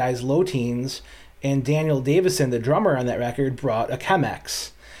Every Time I Die's Low Teens, and Daniel Davison, the drummer on that record, brought a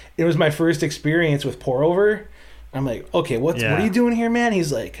Chemex. It was my first experience with pour over. I'm like, okay, what are you doing here, man?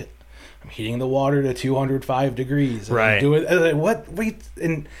 He's like, I'm heating the water to 205 degrees. And right. I'm doing, I was like, what? Wait.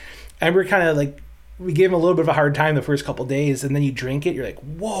 And I remember kind of like, we gave him a little bit of a hard time the first couple of days, and then you drink it, you're like,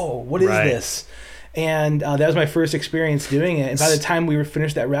 whoa, what is this? And that was my first experience doing it. And by the time we were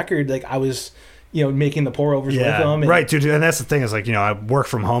finished that record, like I was, you know, making the pour overs with them. Right, dude. And that's the thing is like, you know, I work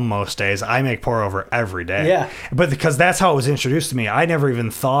from home most days. I make pour over every day. Yeah. But because that's how it was introduced to me. I never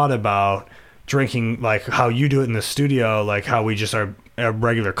even thought about drinking like how you do it in the studio, like how we just are a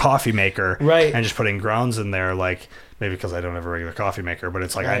regular coffee maker. Right. And just putting grounds in there, like maybe because I don't have a regular coffee maker, but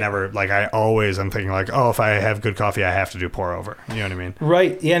it's like I never, like I always am thinking like, oh, if I have good coffee, I have to do pour over. You know what I mean?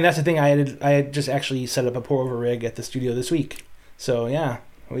 Right. Yeah, and that's the thing. I had just actually set up a pour over rig at the studio this week. So yeah.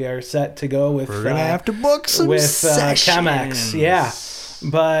 We are set to go with. We're gonna have to book some sessions. Chemex. Yeah,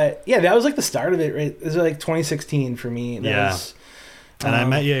 but yeah, that was like the start of it. Right, it was like 2016 for me. That was, and I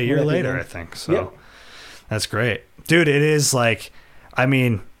met you a year later, I think. So that's great, dude. It is like, I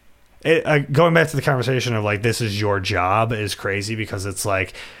mean, going back to the conversation of like, this is your job is crazy, because it's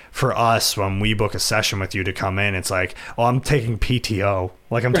like, for us, when we book a session with you to come in, it's like, oh, I'm taking PTO.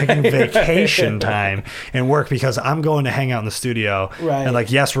 Like, I'm taking vacation time and work, because I'm going to hang out in the studio. Right. And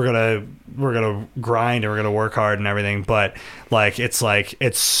like, yes, we're gonna grind and we're gonna work hard and everything, but like, it's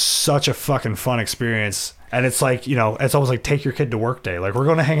such a fucking fun experience. And it's like, you know, it's almost like take your kid to work day. Like, we're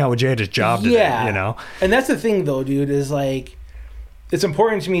going to hang out with Jay at his job today, you know? And that's the thing, though, dude, is like, it's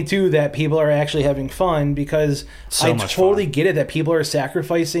important to me, too, that people are actually having fun, because I totally get it that people are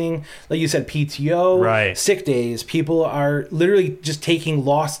sacrificing, like you said, PTO, sick days. People are literally just taking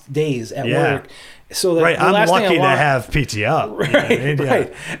lost days at work. So like, I'm lucky to have PTO. Right, you know what I mean?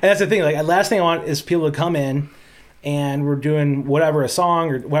 right. And that's the thing. Like, the last thing I want is people to come in and we're doing whatever, a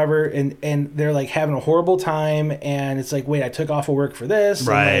song or whatever, and they're like having a horrible time, and it's like, wait, I took off of work for this.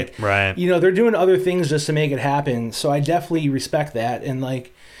 Right, and like, right. You know, they're doing other things just to make it happen. So I definitely respect that. And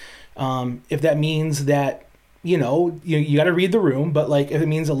like, if that means that, you know, you got to read the room, but like, if it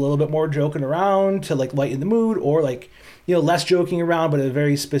means a little bit more joking around to like lighten the mood, or like, you know, less joking around, but a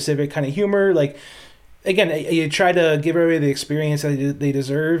very specific kind of humor, like, again, you try to give everybody the experience that they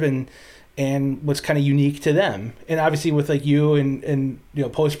deserve, and what's kind of unique to them. And obviously with like you and you know,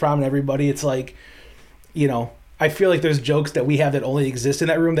 post prom and everybody, it's like, you know, I feel like there's jokes that we have that only exist in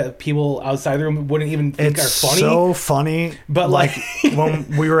that room that people outside the room wouldn't even think are funny. It's so funny. But like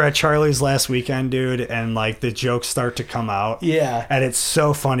when we were at Charlie's last weekend, dude, and like the jokes start to come out. Yeah. And it's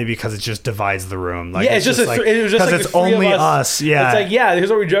so funny because it just divides the room. Like, yeah, it's just like, it was just like it's only us. Yeah. It's like, yeah,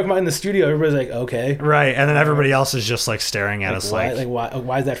 here's what we joke about in the studio. Everybody's like, okay. Right. And then everybody else is just like staring at us why,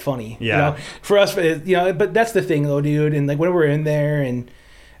 why is that funny? Yeah. You know? For us, you know, but that's the thing though, dude. And like when we're in there and,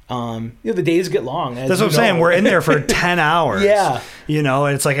 you know, the days get long. That's what I'm saying. We're in there for 10 hours. Yeah. You know,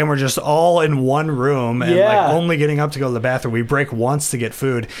 and it's like, and we're just all in one room and like only getting up to go to the bathroom. We break once to get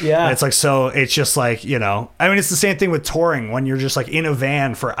food. Yeah. And it's like, so it's just like, you know, I mean, it's the same thing with touring when you're just like in a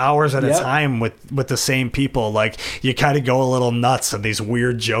van for hours at a time with the same people. Like, you kind of go a little nuts and these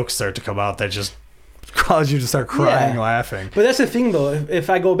weird jokes start to come out that just cause you to start crying, laughing. But that's the thing, though. If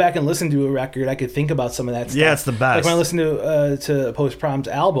I go back and listen to a record, I could think about some of that stuff. Yeah, it's the best. Like when I listen to Post Prom's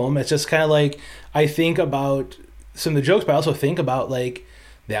album, it's just kind of like I think about some of the jokes, but I also think about like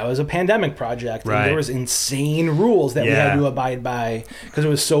that was a pandemic project, and there was insane rules that we had to abide by because it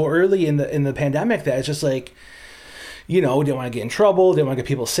was so early in the pandemic that it's just like, you know, didn't want to get in trouble, didn't want to get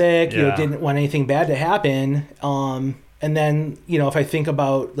people sick, you know, didn't want anything bad to happen. And then, you know, if I think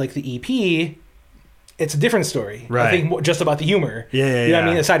about like the EP, it's a different story. Right. I think just about the humor. You know what I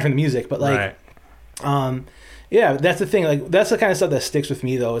mean? Aside from the music, but like, yeah, that's the thing. Like, that's the kind of stuff that sticks with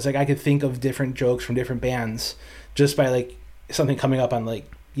me though. Is like, I could think of different jokes from different bands just by like something coming up on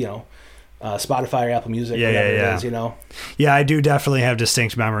like, you know, Spotify or Apple Music, whatever it is, you know? Yeah, I do definitely have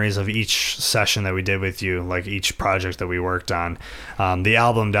distinct memories of each session that we did with you, like each project that we worked on. The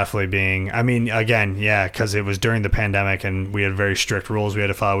album definitely being, I mean, again, because it was during the pandemic and we had very strict rules we had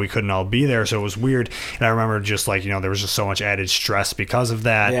to follow. We couldn't all be there, so it was weird. And I remember just like, you know, there was just so much added stress because of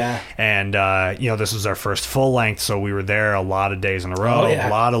that. Yeah. And, you know, this was our first full length, so we were there a lot of days in a row, a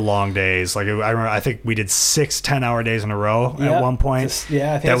lot of long days. Like, I remember, I think we did 6 10-hour days in a row at one point. I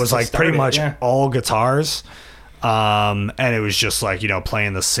think that was like pretty much yeah. all guitars, and it was just like, you know,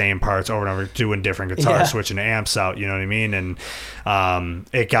 playing the same parts over and over, doing different guitars, switching amps out, you know what I mean? And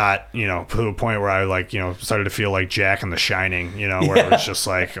it got, you know, to a point where I like, you know, started to feel like Jack in The Shining, you know, where it was just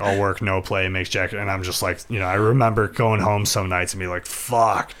like all work no play makes Jack, and I'm just like, you know, I remember going home some nights and be like,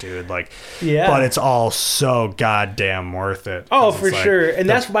 fuck, dude, like, but it's all so goddamn worth it. Oh, for sure. And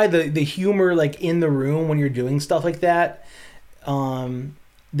that's why the humor, like in the room when you're doing stuff like that,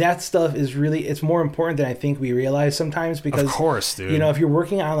 that stuff is really, it's more important than I think we realize sometimes, because, of course, dude, you know, if you're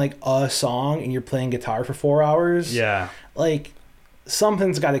working on like a song and you're playing guitar for 4 hours, like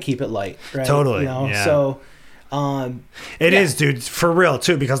something's got to keep it light, right? Totally. You know, so it is, dude, for real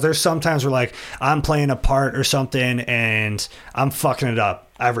too, because there's sometimes where like I'm playing a part or something and I'm fucking it up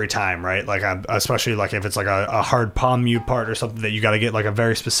every time, right? Like, especially like if it's like a hard palm mute part or something that you got to get like a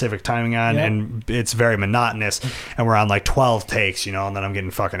very specific timing on, and it's very monotonous, and we're on like 12 takes, you know, and then I'm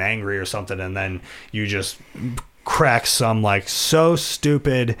getting fucking angry or something, and then you just crack some like so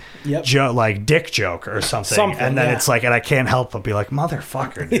stupid joke, like dick joke or something and then it's like, and I can't help but be like,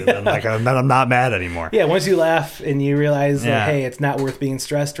 motherfucker, dude. And like, I'm not mad anymore. Once you laugh and you realize that, hey, it's not worth being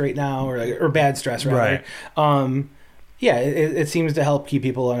stressed right now, or bad stress, rather. it seems to help keep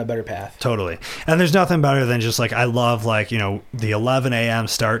people on a better path. Totally. And there's nothing better than just like, I love like, you know, the 11 a.m.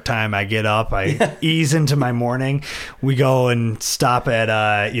 start time. I get up, I ease into my morning. We go and stop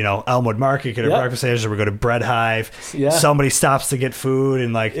at, you know, Elmwood Market, get a breakfast sandwich, or we go to Bread Hive. Yeah. Somebody stops to get food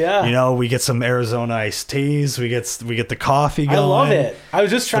and like, you know, we get some Arizona iced teas. We get the coffee going. I love it. I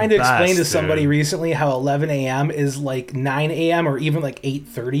was just trying to explain to somebody recently how 11 a.m. is like 9 a.m. or even like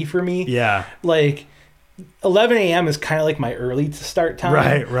 8:30 for me. Yeah. Like 11 a.m. is kind of like my early to start time.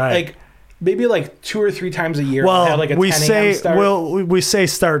 Right. Like maybe like 2 or 3 times a year. I'll have like a 10 a.m. start. We say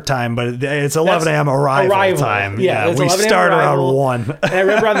start time, but it's 11 a.m. arrival time. Yeah, we start around 1. And I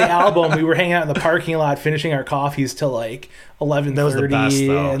remember on the album, we were hanging out in the parking lot, finishing our coffees till like 11:30. That was the best,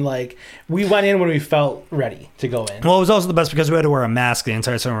 though. And like we went in when we felt ready to go in. Well, it was also the best because we had to wear a mask the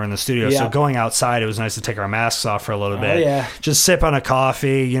entire time we were in the studio. So going outside, it was nice to take our masks off for a little bit. Yeah. Just sip on a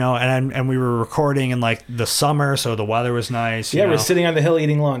coffee, you know, and we were recording in like the summer, so the weather was nice. Yeah, we're sitting on the hill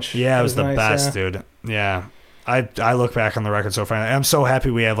eating lunch. Yeah, it was the nice, best, dude. Yeah. I look back on the record so far. I'm so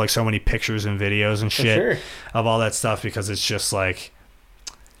happy we have like so many pictures and videos and shit of all that stuff, because it's just like,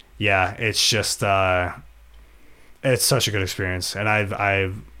 it's just it's such a good experience, and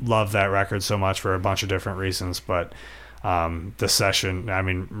I love that record so much for a bunch of different reasons. But the session, I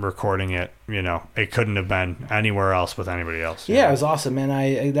mean, recording it, you know, it couldn't have been anywhere else with anybody else. Yeah, it was awesome, man.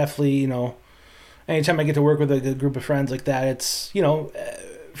 I definitely, you know, anytime I get to work with a group of friends like that, it's, you know,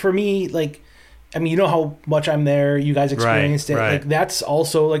 for me, like, I mean, you know how much I'm there. You guys experienced it. Right. Like that's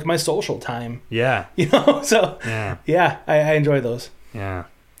also like my social time. Yeah. You know, so I enjoy those. Yeah.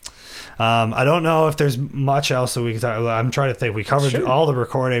 I don't know if there's much else that we can talk about. I'm trying to think. We covered all the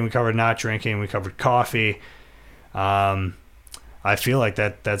recording. We covered not drinking. We covered coffee. I feel like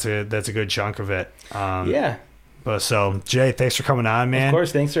that's a good chunk of it. But so, Jay, thanks for coming on, man. Of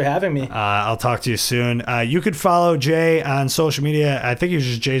course, thanks for having me. I'll talk to you soon. You could follow Jay on social media. I think he's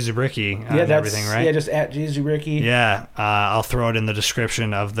just Jay Zubricki on everything, right? Yeah, just at Jay Zubricki. Yeah, I'll throw it in the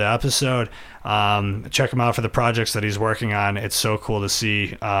description of the episode. Check him out for the projects that he's working on. It's so cool to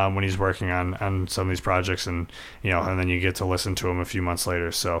see when he's working on some of these projects, and you know, and then you get to listen to him a few months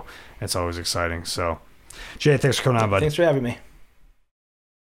later. So it's always exciting. So, Jay, thanks for coming on, buddy. Thanks for having me.